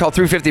called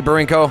 350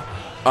 Brewing Co.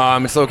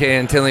 It's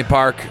located in Tinley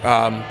Park,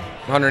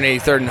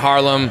 183rd in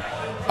Harlem.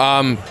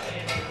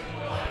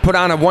 Put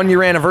on a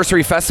 1-year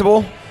anniversary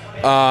festival.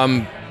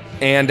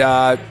 And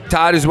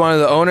Todd, who's one of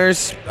the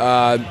owners,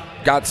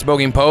 got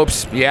Smoking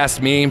Popes. He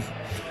asked me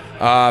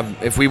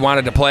if we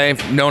wanted to play.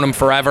 Known him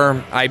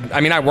forever. I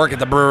mean, I work at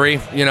the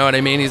brewery. You know what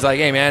I mean? He's like,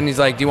 hey, man. He's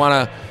like, do you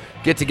want to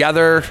get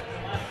together,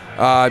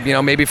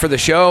 maybe for the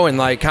show? And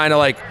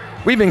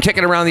we've been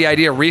kicking around the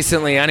idea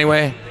recently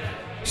anyway.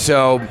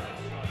 So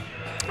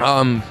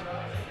Jevin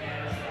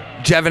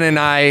and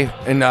I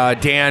and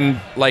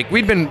Dan,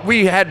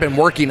 we had been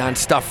working on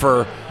stuff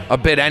for a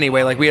bit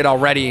anyway. We had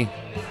already...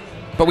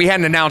 But we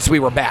hadn't announced we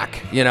were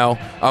back, We were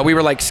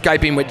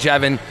Skyping with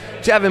Jevin.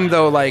 Jevin,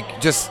 though,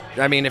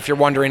 if you're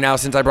wondering now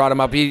since I brought him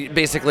up, he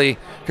basically,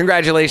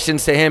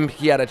 congratulations to him.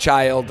 He had a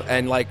child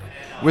and,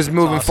 was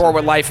moving forward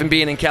with life and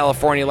being in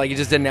California. He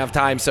just didn't have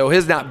time. So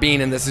his not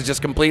being in this is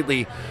just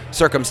completely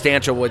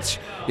circumstantial, which,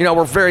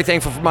 we're very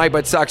thankful for Mike,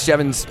 but it sucks.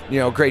 Jevin's,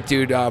 great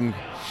dude,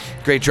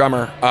 great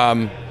drummer,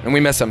 and we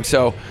miss him.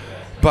 So,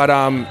 but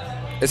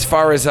as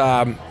far as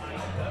the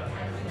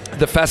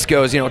fest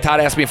goes,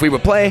 Todd asked me if we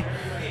would play.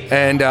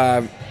 And,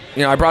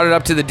 I brought it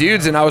up to the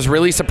dudes, and I was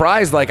really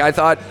surprised.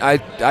 I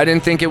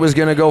didn't think it was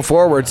going to go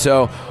forward.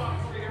 So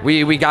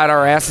we got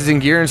our asses in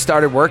gear and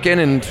started working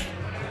and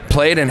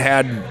played and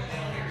had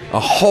a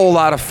whole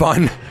lot of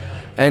fun.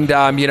 And,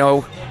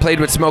 played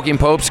with Smoking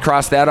Popes,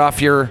 crossed that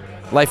off your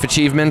life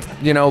achievement,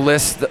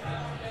 list.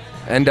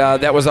 And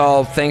that was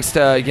all thanks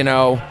to,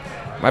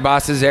 my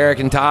bosses, Eric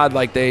and Todd.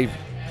 They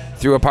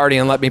threw a party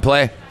and let me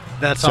play.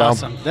 That's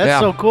awesome. That's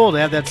so cool to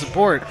have that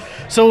support.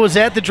 So was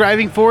that the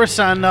driving force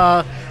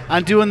on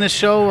doing this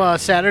show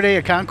Saturday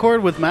at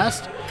Concord with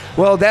Mest?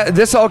 Well,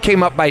 this all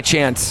came up by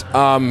chance.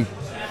 Just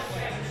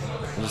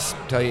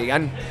tell you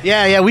again.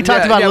 Yeah. We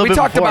talked about it a little bit before. We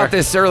talked about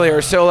this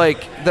earlier. So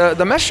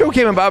the Mest show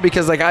came about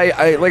because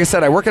I like I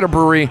said, I work at a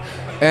brewery,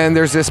 and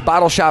there's this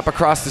bottle shop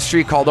across the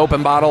street called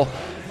Open Bottle.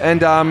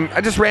 And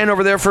I just ran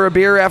over there for a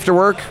beer after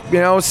work.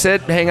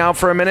 Sit, hang out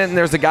for a minute, and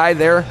there's a guy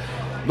there,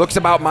 looks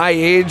about my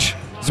age.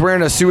 He's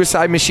wearing a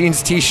Suicide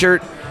Machines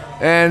t-shirt,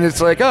 and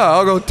it's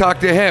I'll go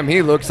talk to him.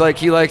 He looks like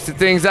he likes the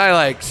things I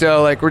like.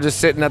 So, we're just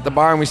sitting at the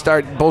bar, and we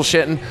start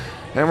bullshitting,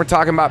 and we're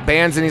talking about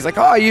bands, and he's like,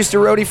 oh, I used to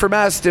roadie for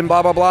Mest, and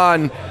blah, blah, blah.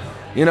 And,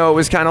 it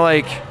was kind of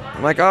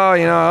I'm like,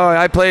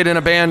 I played in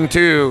a band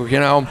too,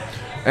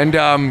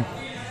 And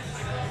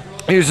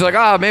he was like,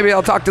 oh, maybe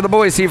I'll talk to the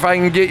boys, see if I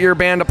can get your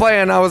band to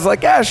play. And I was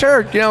like, yeah,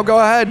 sure, go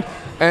ahead.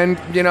 And,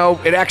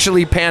 it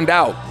actually panned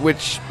out,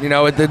 which,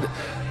 the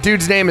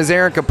dude's name is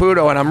Aaron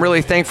Caputo, and I'm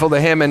really thankful to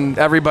him and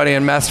everybody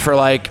in Mest for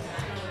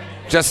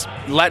just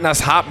letting us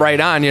hop right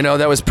on.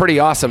 That was pretty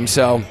awesome.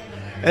 So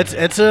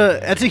it's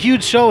a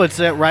huge show. It's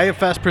at Riot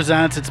Fest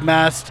Presents. It's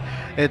Mest.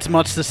 It's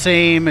Much the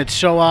Same. It's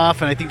Show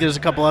Off, and I think there's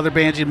a couple other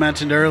bands you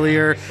mentioned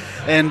earlier.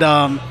 And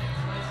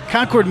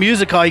Concord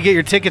Music Hall, you get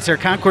your tickets there.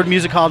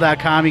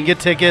 ConcordMusicHall.com. You can get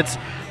tickets.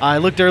 I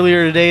looked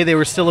earlier today; they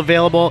were still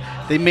available.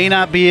 They may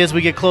not be as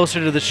we get closer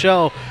to the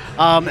show.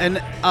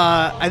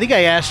 I think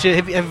I asked you,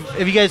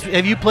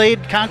 have you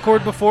played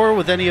Concord before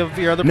with any of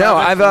your other No,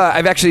 projects?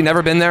 I've actually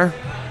never been there,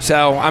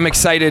 so I'm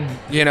excited,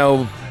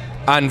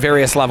 on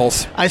various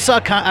levels.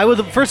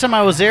 The first time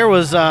I was there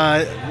was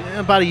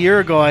about a year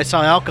ago. I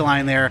saw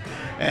Alkaline there,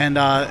 and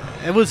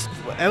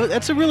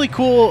it's a really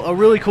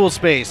cool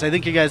space. I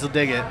think you guys will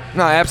dig it.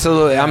 No,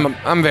 absolutely. Yeah.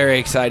 I'm very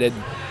excited.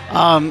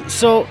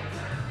 So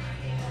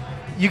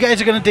you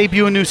guys are going to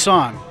debut a new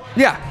song.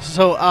 Yeah.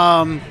 So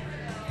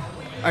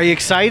are you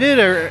excited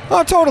or?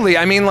 Oh, totally.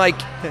 I mean,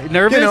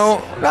 nervous?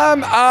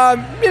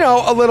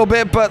 A little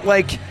bit, but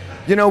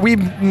we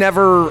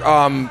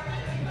never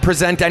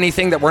present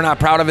anything that we're not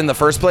proud of in the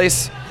first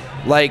place.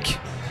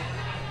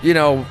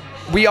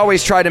 We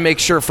always try to make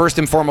sure first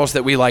and foremost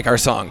that we like our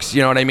songs.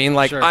 You know what I mean?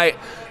 Sure.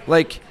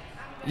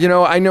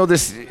 I know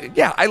this.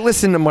 Yeah, I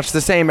listen to Much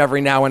the Same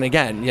every now and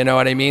again. You know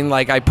what I mean?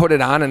 Like, I put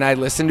it on and I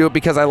listen to it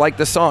because I like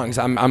the songs.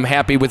 I'm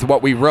happy with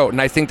what we wrote,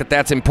 and I think that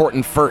that's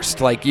important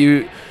first. Like,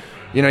 you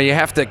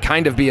have to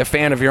kind of be a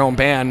fan of your own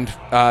band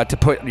to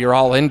put your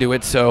all into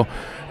it. So,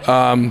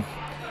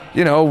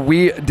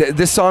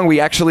 this song we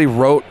actually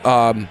wrote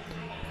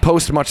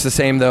post Much the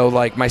Same, though.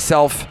 Like,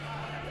 myself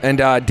and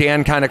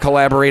Dan kind of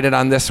collaborated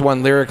on this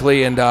one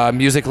lyrically and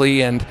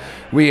musically, and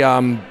we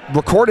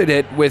recorded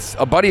it with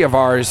a buddy of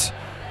ours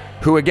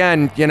who,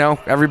 again,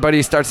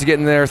 everybody starts to get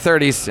in their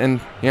 30s and,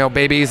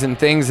 babies and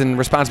things and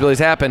responsibilities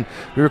happen.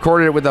 We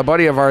recorded it with a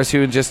buddy of ours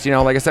who just,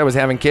 like I said, was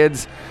having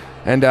kids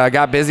and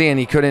got busy, and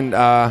he couldn't,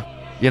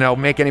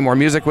 make any more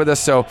music with us.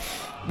 So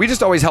we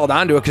just always held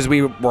on to it because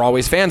we were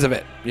always fans of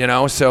it,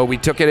 So we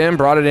took it in,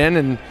 brought it in,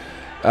 and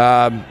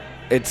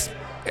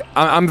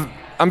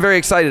I'm very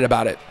excited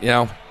about it,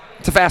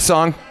 It's a fast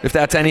song, if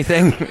that's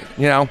anything,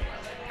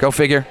 Go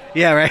figure.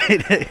 Yeah,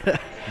 right.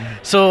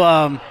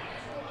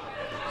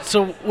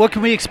 So what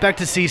can we expect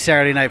to see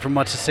Saturday night from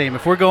Much the Same?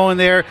 If we're going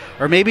there,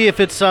 or maybe if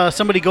it's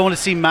somebody going to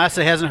see Mess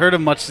that hasn't heard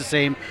of Much the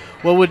Same,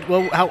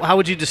 how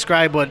would you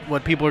describe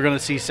what people are going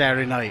to see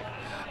Saturday night?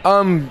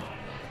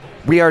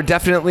 We are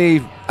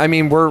definitely,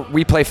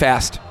 we play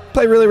fast.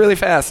 Play really, really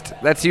fast.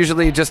 That's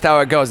usually just how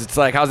it goes. It's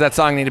like, how's that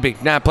song need to be?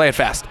 Nah, play it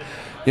fast.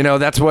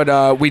 That's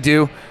what we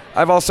do.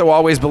 I've also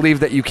always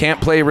believed that you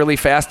can't play really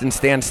fast and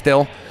stand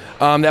still.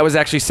 That was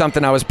actually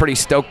something I was pretty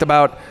stoked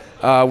about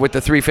with the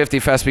 350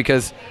 Fest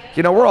because,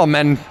 we're all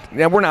men.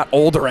 We're not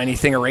old or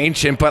anything or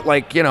ancient, but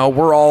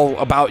we're all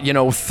about,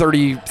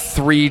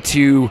 33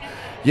 to,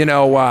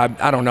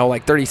 I don't know,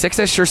 like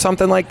 36-ish or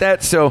something like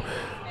that. So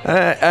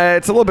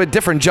it's a little bit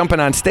different jumping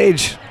on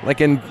stage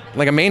like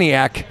a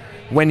maniac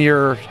when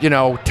you're,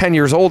 10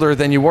 years older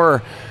than you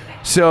were.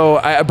 So,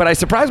 but I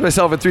surprised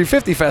myself at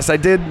 350 Fest. I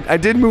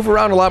did move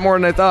around a lot more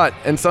than I thought.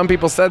 And some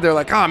people said, they're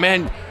like, oh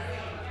man,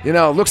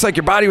 looks like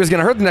your body was going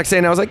to hurt the next day.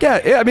 And I was like, yeah,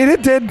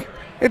 it did.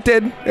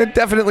 It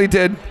definitely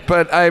did.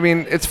 But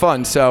it's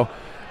fun. So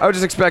I would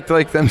just expect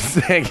like them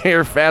to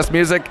hear fast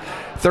music,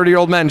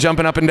 30-year-old men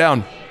jumping up and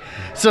down.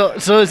 So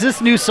is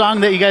this new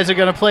song that you guys are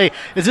going to play,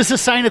 is this a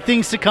sign of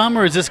things to come,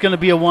 or is this going to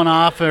be a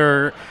one-off?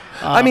 Or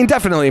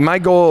definitely. My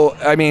goal,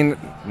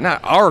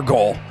 not our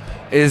goal,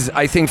 is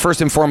I think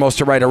first and foremost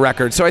to write a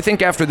record. So I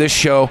think after this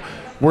show,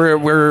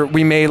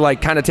 we may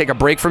like kind of take a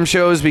break from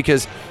shows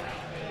because,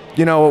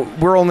 we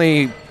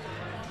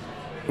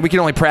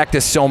can only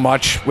practice so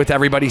much with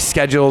everybody's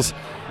schedules.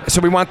 So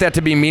we want that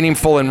to be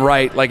meaningful and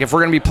right. Like if we're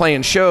going to be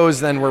playing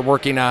shows, then we're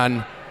working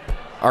on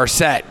our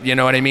set. You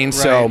know what I mean? Right.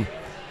 So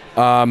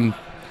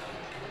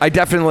I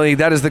definitely,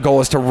 that is the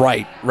goal, is to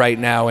write right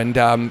now. And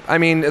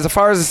as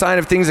far as a sign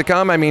of things to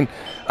come, I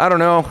don't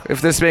know if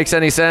this makes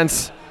any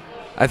sense.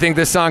 I think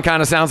this song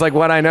kind of sounds like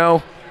What I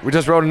Know. We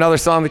just wrote another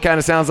song that kind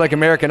of sounds like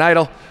American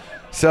Idol.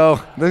 So,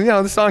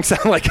 the songs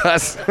sound like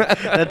us.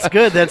 That's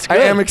good. I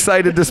am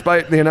excited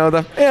despite, what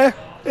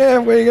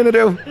are you going to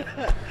do?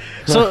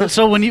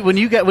 So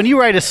when you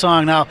write a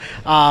song now,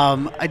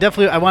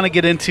 I want to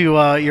get into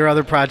your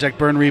other project,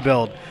 Burn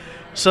Rebuild.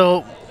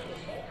 So,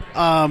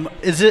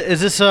 is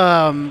this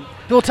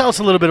Bill, tell us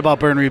a little bit about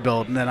Burn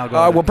Rebuild, and then I'll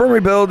go. Well, Burn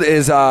Rebuild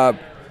is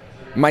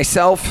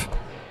myself,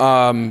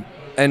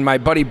 and my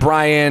buddy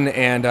Brian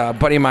and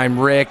buddy of mine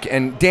Rick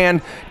and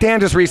Dan. Dan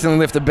just recently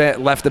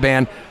left the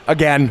band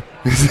again.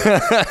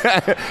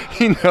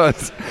 He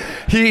knows.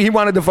 He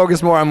wanted to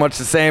focus more on Much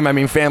the Same.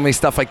 Family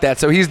stuff like that.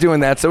 So he's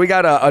doing that. So we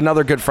got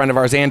another good friend of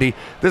ours, Andy.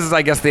 This is,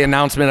 I guess, the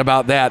announcement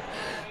about that.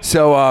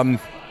 So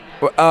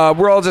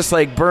we're all just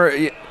like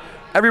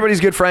everybody's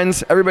good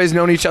friends. Everybody's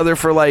known each other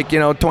for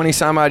 20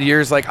 some odd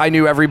years. Like I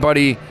knew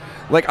everybody.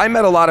 Like, I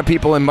met a lot of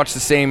people in Much the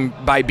Same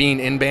by being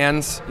in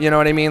bands, you know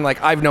what I mean?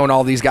 Like, I've known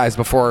all these guys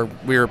before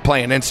we were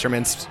playing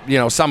instruments,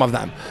 some of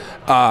them.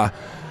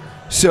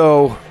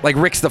 So, like,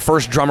 Rick's the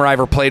first drummer I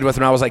ever played with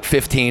when I was,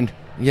 15, Oh,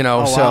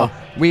 wow. So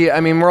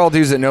we're all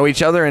dudes that know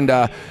each other. And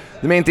the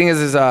main thing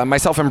is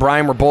myself and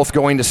Brian were both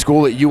going to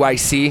school at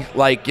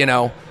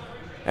UIC,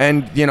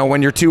 and,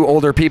 when you're two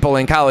older people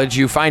in college,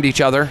 you find each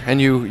other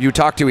and you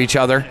talk to each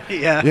other.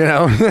 Yeah.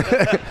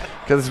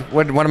 Because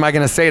what am I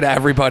going to say to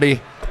everybody?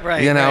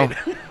 Right, right.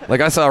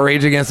 Like I saw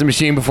Rage Against the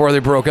Machine before they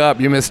broke up.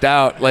 You missed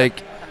out,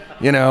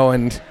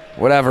 and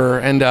whatever.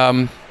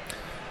 And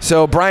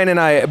so Brian and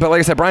I, but like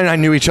I said, Brian and I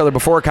knew each other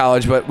before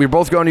college, but we were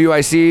both going to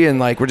UIC, and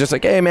we're just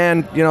like, hey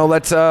man,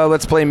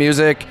 let's play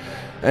music.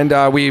 And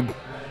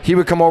he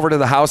would come over to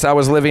the house I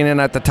was living in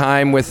at the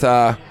time with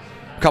a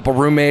couple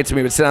roommates, and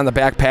we would sit on the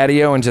back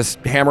patio and just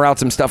hammer out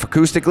some stuff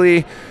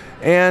acoustically,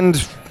 and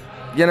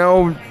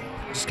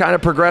just kind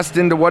of progressed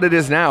into what it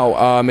is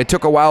now. It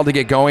took a while to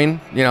get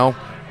going,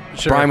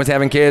 Sure. Brian was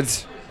having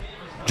kids,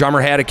 drummer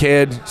had a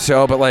kid,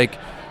 but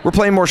we're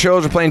playing more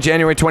shows. We're playing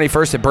January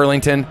 21st at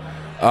Burlington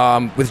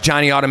with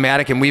Johnny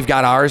Automatic, and We've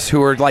Got Ours,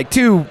 who are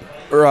two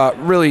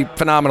really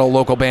phenomenal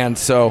local bands.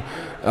 So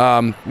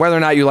whether or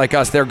not you like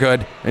us, they're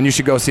good, and you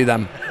should go see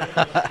them.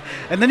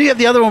 And then you have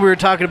the other one we were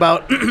talking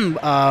about,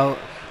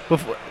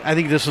 before, I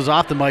think this was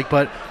off the mic,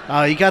 but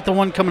you got the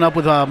one coming up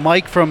with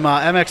Mike from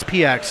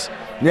MXPX.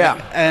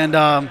 Yeah. And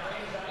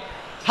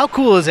how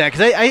cool is that?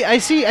 Because I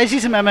see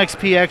some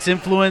MXPX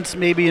influence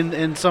maybe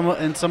in some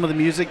of the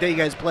music that you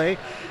guys play.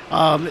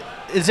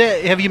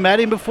 Have you met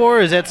him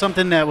before? Is that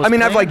something that was? I mean,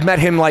 planned? I've like met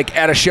him like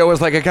at a show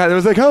as like a guy that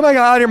was like, "Oh my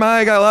God, you're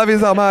Mike, I love you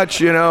so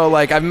much," you know.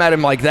 Like I've met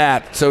him like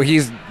that, so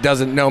he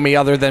doesn't know me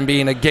other than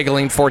being a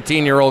giggling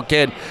 14-year-old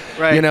kid.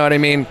 Right. You know what I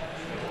mean?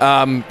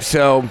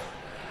 So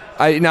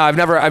I've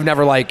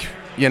never like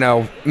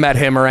met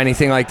him or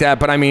anything like that.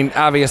 But I mean,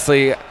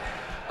 obviously,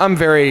 I'm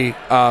very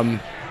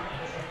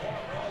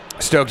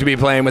stoked to be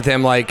playing with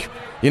him. Like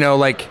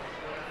like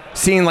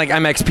seeing like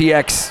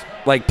MXPX.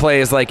 Like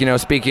plays like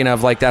speaking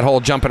of like that whole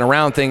jumping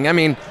around thing. I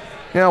mean,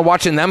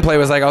 watching them play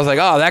was like I was like,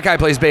 oh, that guy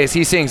plays bass,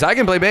 he sings, I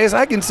can play bass,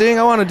 I can sing,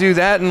 I want to do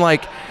that. And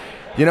like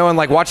and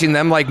like watching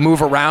them like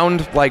move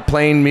around like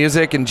playing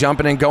music and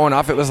jumping and going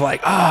off, it was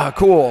like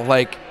cool,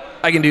 like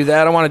I can do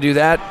that, I want to do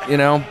that.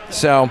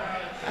 So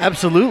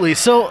absolutely.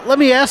 So let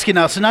me ask you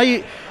now, so now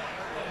you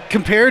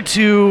compared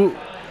to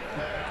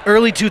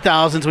early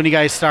 2000s when you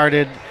guys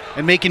started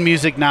and making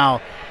music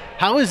now,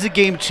 how has the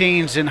game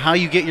changed in how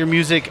you get your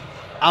music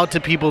out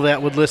to people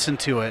that would listen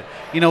to it?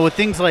 With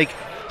things like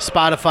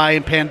Spotify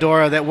and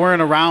Pandora that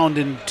weren't around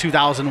in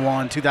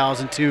 2001,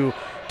 2002,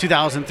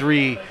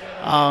 2003.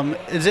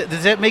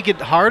 Does that make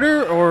it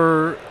harder,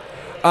 or?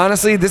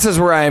 Honestly, this is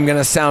where I am going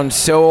to sound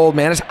so old,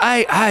 man.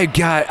 I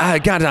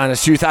got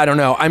honest truth. I don't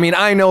know. I mean,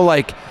 I know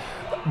like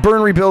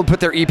Burn Rebuild put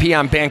their EP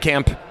on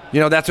Bandcamp.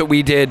 That's what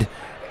we did,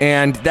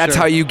 and that's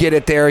Sure. how you get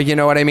it there. You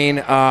know what I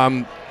mean?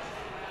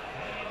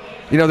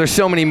 There's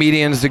so many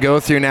mediums to go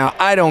through now.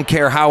 I don't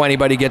care how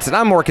anybody gets it.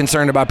 I'm more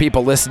concerned about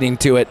people listening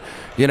to it.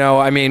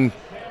 I mean,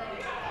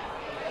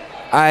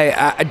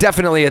 I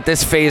definitely at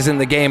this phase in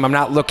the game, I'm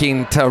not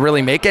looking to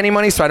really make any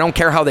money, so I don't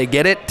care how they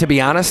get it, to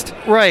be honest.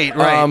 Right.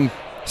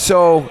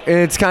 So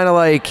it's kind of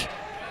like,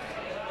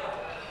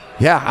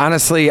 yeah,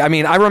 honestly, I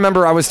mean, I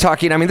remember I was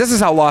talking, I mean, this is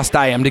how lost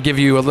I am, to give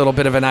you a little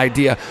bit of an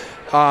idea.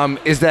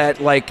 Is that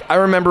like I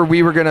remember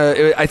we were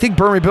I think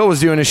Burn Rebuild was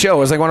doing a show. It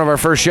was like one of our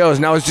first shows,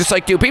 and I was just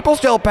like, do people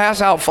still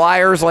pass out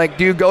flyers? Like,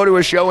 do you go to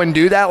a show and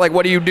do that? Like,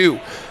 what do you do?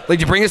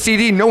 Like, you bring a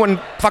CD, no one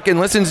fucking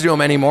listens to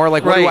them anymore.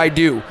 Like, what do I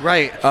do?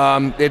 Right.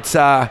 It's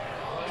not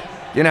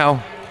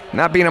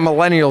being a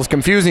millennial is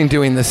confusing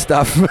doing this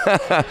stuff.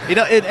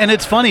 And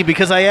it's funny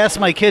because I asked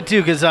my kid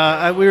too, because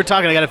we were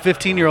talking. I got a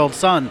 15-year-old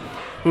son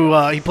who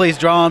he plays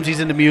drums. He's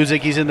into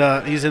music. He's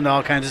into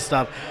all kinds of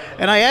stuff.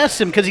 And I asked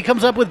him, because he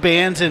comes up with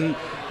bands and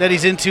that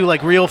he's into,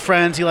 like Real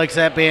Friends. He likes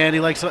that band. He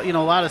likes a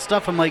lot of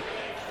stuff. I'm like,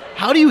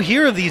 how do you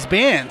hear of these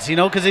bands?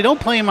 Because they don't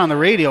play them on the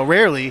radio,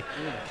 rarely.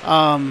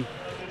 And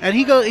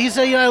he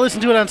said, I listen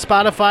to it on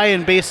Spotify,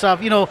 and based off,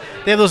 they have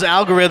those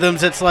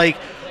algorithms. That's like,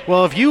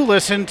 well, if you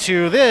listen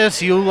to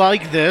this, you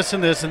like this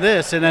and this and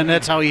this, and then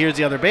that's how he hears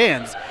the other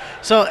bands.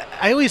 So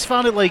I always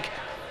found it like,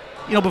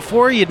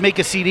 before you'd make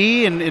a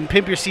CD and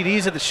pimp your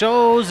CDs at the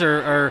shows,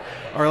 or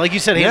like you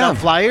said, hand out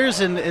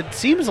flyers, and it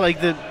seems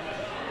like that.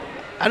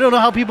 I don't know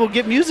how people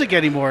get music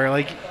anymore.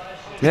 Like,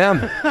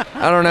 yeah,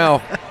 I don't know.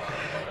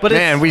 But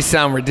man, we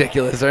sound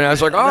ridiculous. I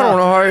was like, I don't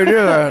know how you do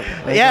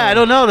that. Like, I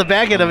don't know the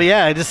back end of it.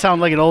 Yeah, I just sound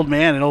like an old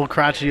man, an old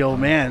crotchety old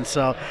man.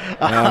 So,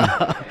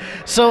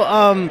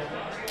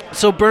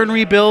 so Burn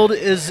Rebuild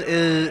is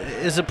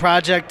a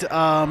project.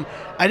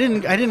 I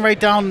didn't write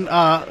down.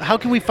 How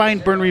can we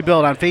find Burn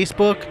Rebuild on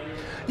Facebook?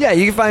 Yeah,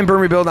 you can find Burn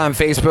Rebuild on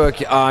Facebook.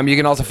 You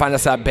can also find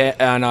us on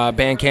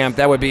Bandcamp.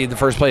 That would be the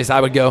first place I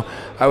would go.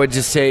 I would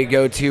just say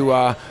go to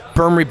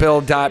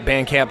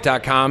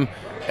burnrebuild.bandcamp.com,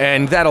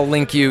 and that'll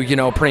link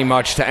you, pretty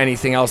much to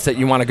anything else that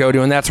you want to go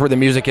to, and that's where the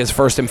music is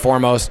first and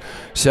foremost.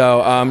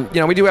 So,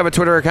 we do have a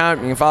Twitter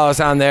account. You can follow us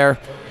on there.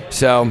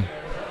 So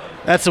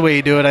that's the way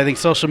you do it. I think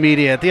social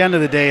media. At the end of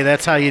the day,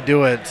 that's how you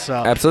do it. So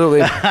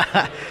absolutely.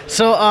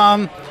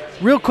 So,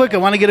 real quick, I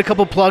want to get a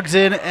couple plugs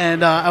in,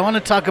 and I want to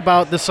talk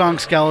about the song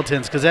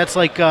Skeletons, because that's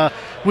like,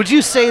 would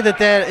you say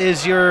that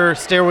is your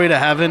stairway to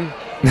heaven?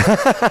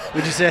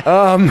 Would you say?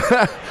 Wow.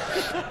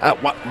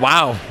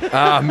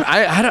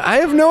 I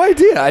have no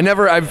idea. I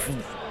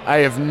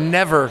have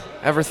never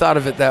ever thought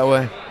of it that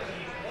way.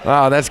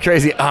 Wow, that's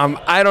crazy.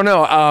 I don't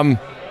know.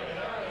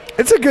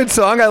 It's a good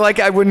song.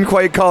 I wouldn't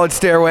quite call it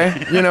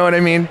Stairway. You know what I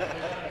mean?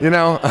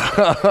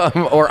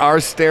 Or Our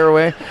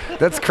Stairway.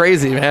 That's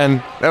crazy,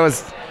 man. That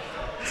was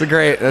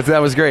great. That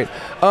was great.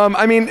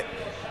 I mean,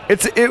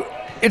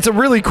 it's a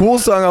really cool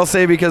song, I'll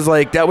say, because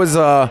like that was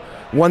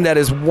one that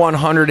is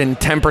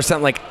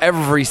 110%. Like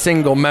every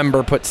single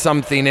member put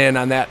something in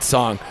on that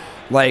song.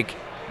 Like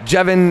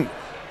Jevin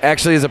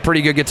actually is a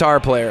pretty good guitar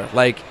player.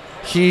 Like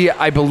he,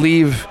 I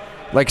believe,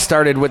 like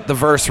started with the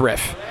verse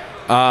riff.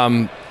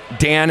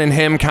 Dan and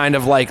him kind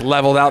of like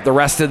leveled out the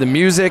rest of the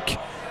music.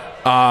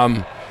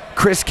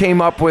 Chris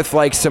came up with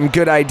like some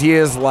good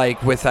ideas,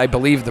 like with, I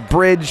believe, the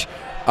bridge.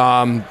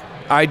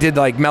 I did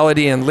like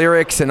melody and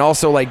lyrics, and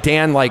also like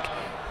Dan, like,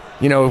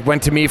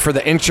 went to me for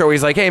the intro.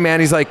 He's like, hey man,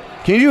 he's like,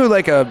 can you do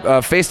like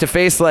a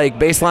face-to-face like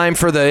bass line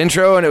for the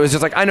intro? And it was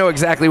just like, I know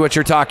exactly what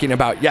you're talking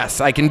about.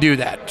 Yes, I can do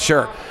that.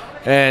 Sure.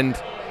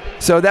 And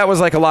so that was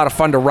like a lot of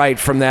fun to write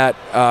from that.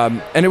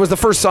 And it was the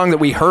first song that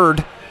we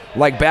heard,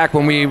 like back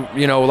when we,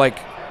 like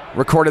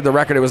recorded the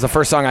record. It was the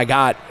first song I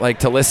got like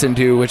to listen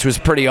to, which was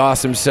pretty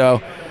awesome.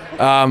 So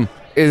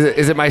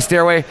is it My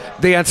Stairway?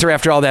 The answer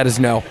after all that is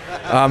no.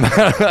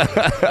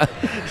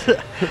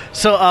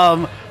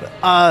 So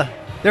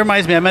that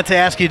reminds me, I meant to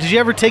ask you, did you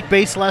ever take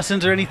bass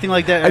lessons or anything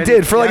like that? I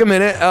did for like a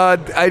minute.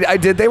 I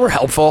did. They were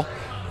helpful.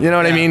 You know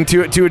what I mean?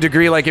 To a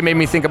degree, like it made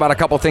me think about a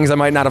couple things I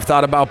might not have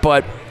thought about,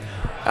 but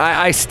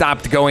I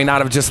stopped going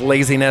out of just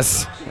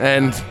laziness,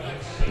 and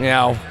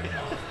a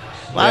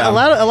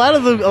lot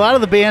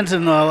of the bands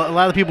and a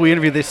lot of the people we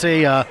interview, they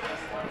say a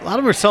lot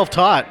of them are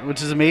self-taught,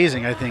 which is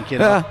amazing. I think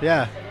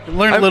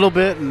learn a little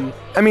bit. And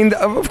I mean,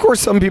 of course,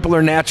 some people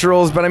are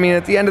naturals, but I mean,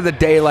 at the end of the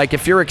day, like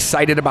if you're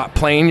excited about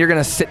playing, you're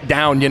gonna sit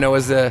down,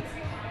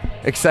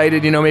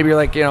 excited, maybe you're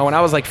like, when I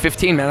was like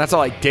 15, man, that's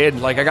all I did.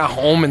 Like I got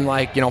home and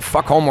like,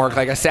 fuck homework.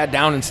 Like I sat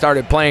down and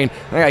started playing.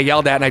 I got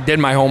yelled at and I did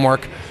my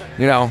homework,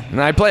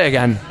 and I play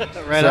again.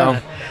 Right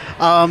on.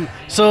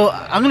 So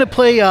I'm gonna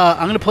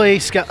play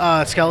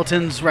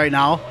Skeletons right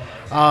now.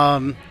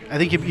 I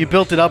think you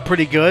built it up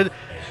pretty good.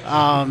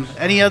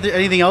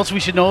 Anything else we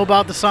should know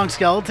about the song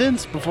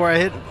Skeletons before I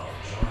hit?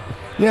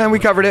 Yeah, we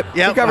covered it.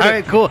 Yeah, all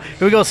right, cool.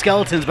 Here we go,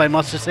 Skeletons by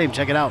Much the Same.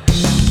 Check it out.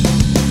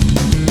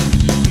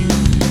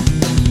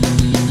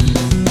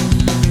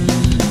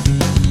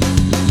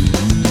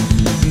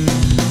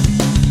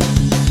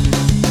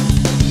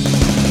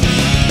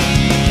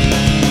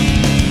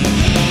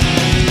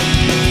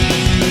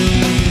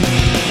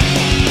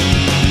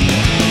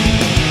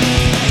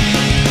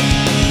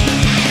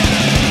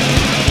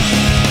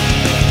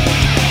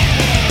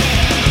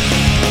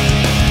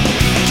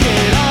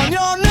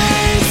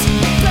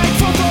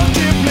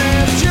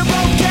 Forgiveness, you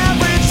broke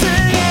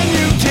everything and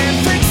you can't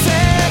fix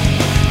it.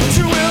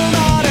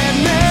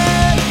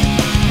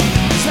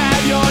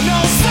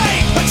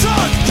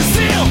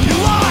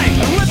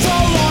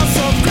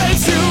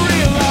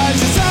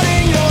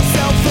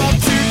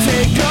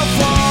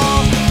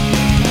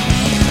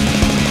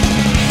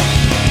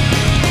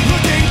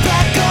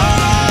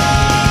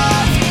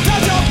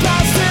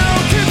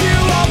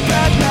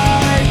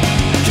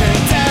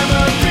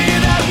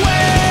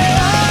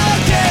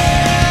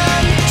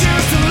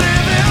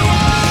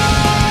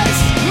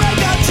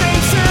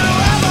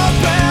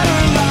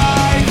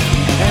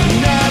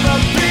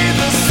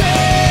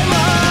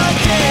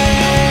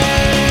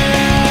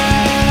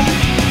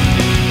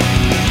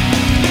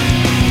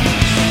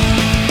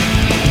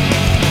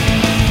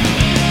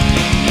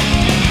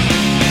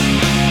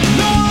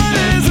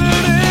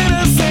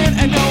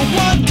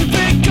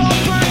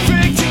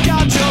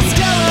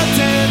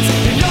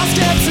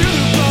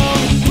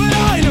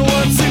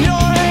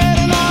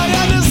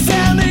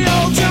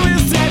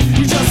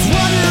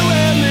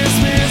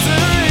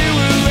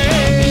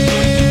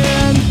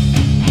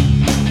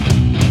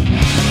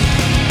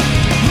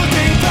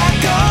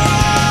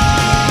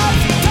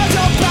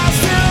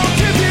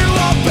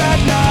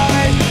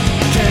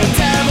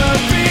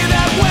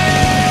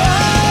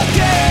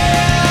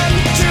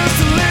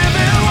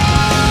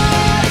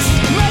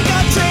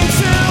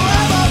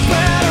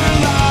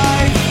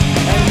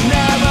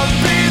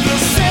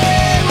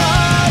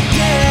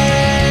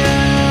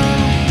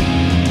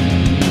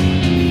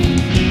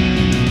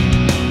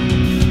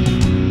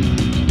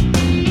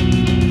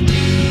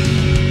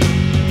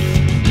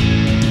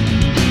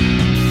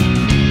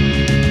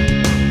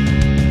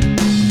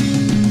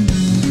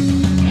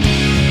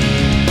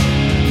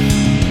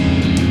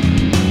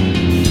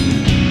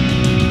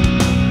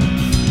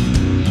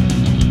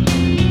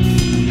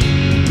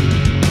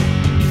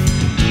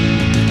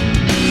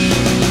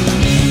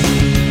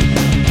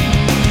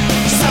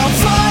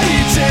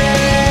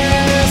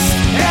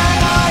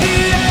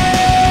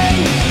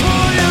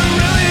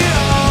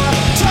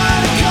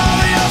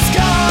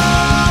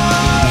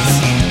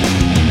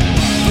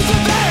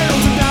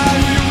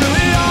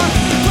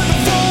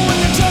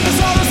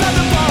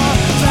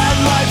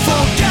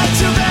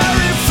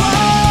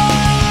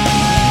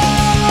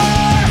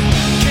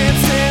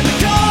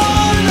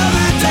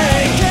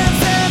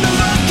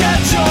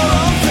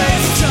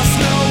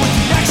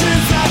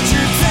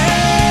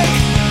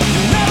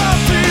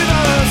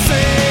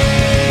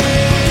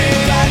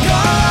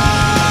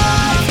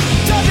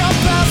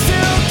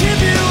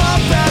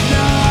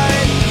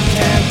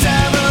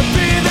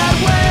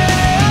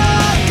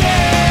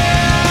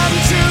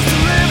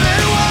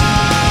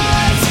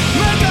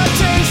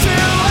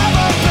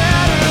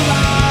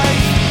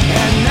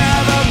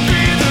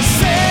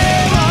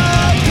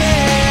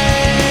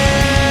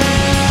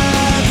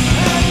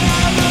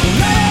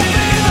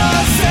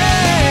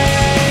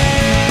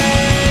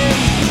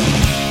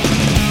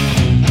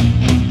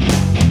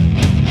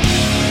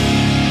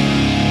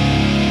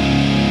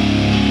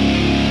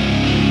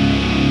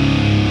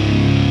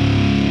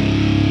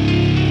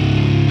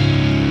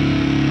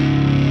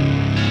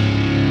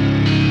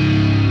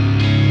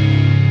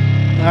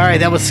 right,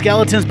 that was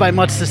Skeletons by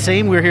Much the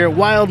Same. We're here at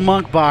Wild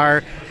Monk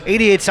Bar,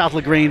 88 South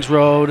LaGrange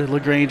Road,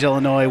 LaGrange,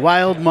 Illinois.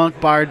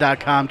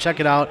 WildMonkBar.com. Check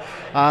it out.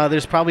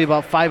 There's probably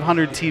about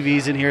 500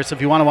 TVs in here, so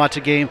if you want to watch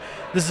a game,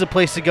 this is a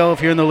place to go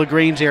if you're in the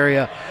LaGrange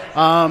area.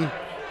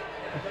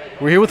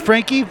 We're here with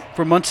Frankie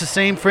from Much the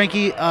Same.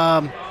 Frankie,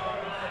 the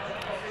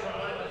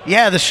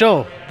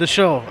show.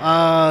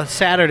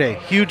 Saturday.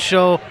 Huge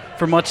show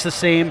for Much the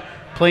Same,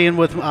 playing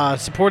with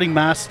supporting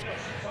Mest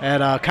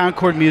at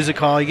Concord Music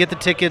Hall. You get the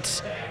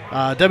tickets,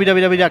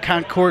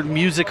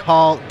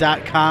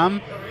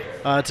 www.concordmusichall.com.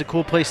 It's a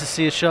cool place to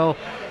see a show.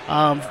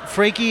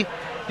 Frankie, do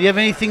you have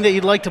anything that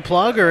you'd like to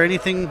plug or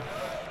anything?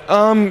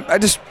 I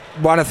just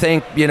want to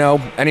thank,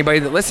 anybody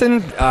that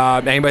listened,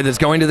 anybody that's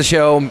going to the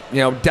show,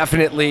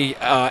 definitely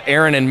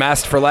Aaron and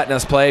Mest for letting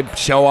us play,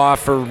 Show Off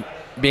for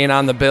being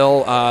on the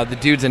bill, the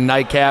dudes in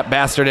Nightcap,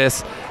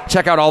 Bastardess.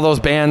 Check out all those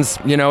bands.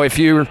 If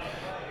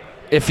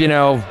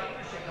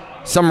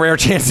some rare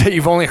chance that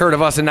you've only heard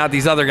of us and not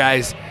these other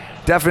guys,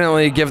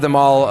 definitely give them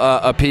all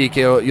a peek.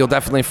 You'll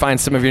definitely find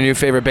some of your new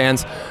favorite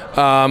bands.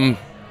 Other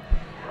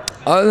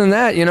than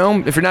that,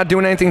 if you're not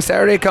doing anything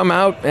Saturday, come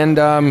out and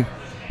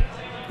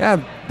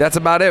that's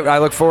about it. I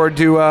look forward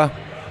to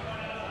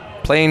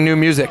playing new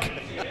music.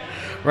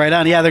 Right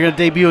on. Yeah, they're going to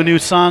debut a new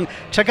song.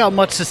 Check out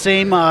Much the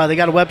Same. They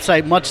got a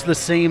website,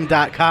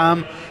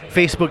 muchthesame.com,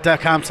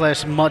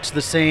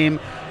 facebook.com/muchthesame.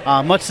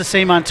 Much the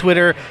Same on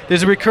Twitter.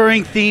 There's a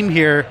recurring theme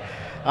here,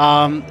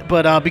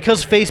 but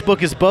because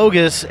Facebook is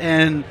bogus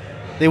and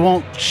they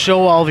won't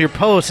show all of your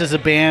posts as a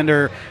band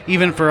or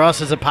even for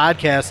us as a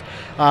podcast,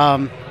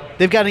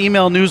 they've got an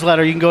email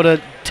newsletter. You can go to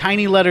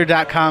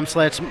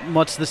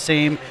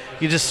tinyletter.com/muchthesame.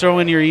 You just throw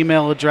in your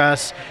email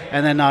address,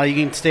 and then you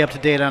can stay up to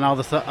date on all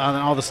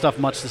the stuff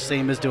Much the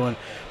Same is doing.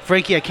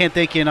 Frankie, I can't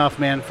thank you enough,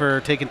 man,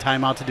 for taking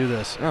time out to do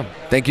this. Oh,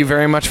 thank you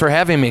very much for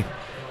having me.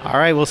 All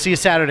right, we'll see you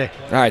Saturday.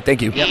 All right,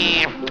 thank you.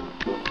 Yep.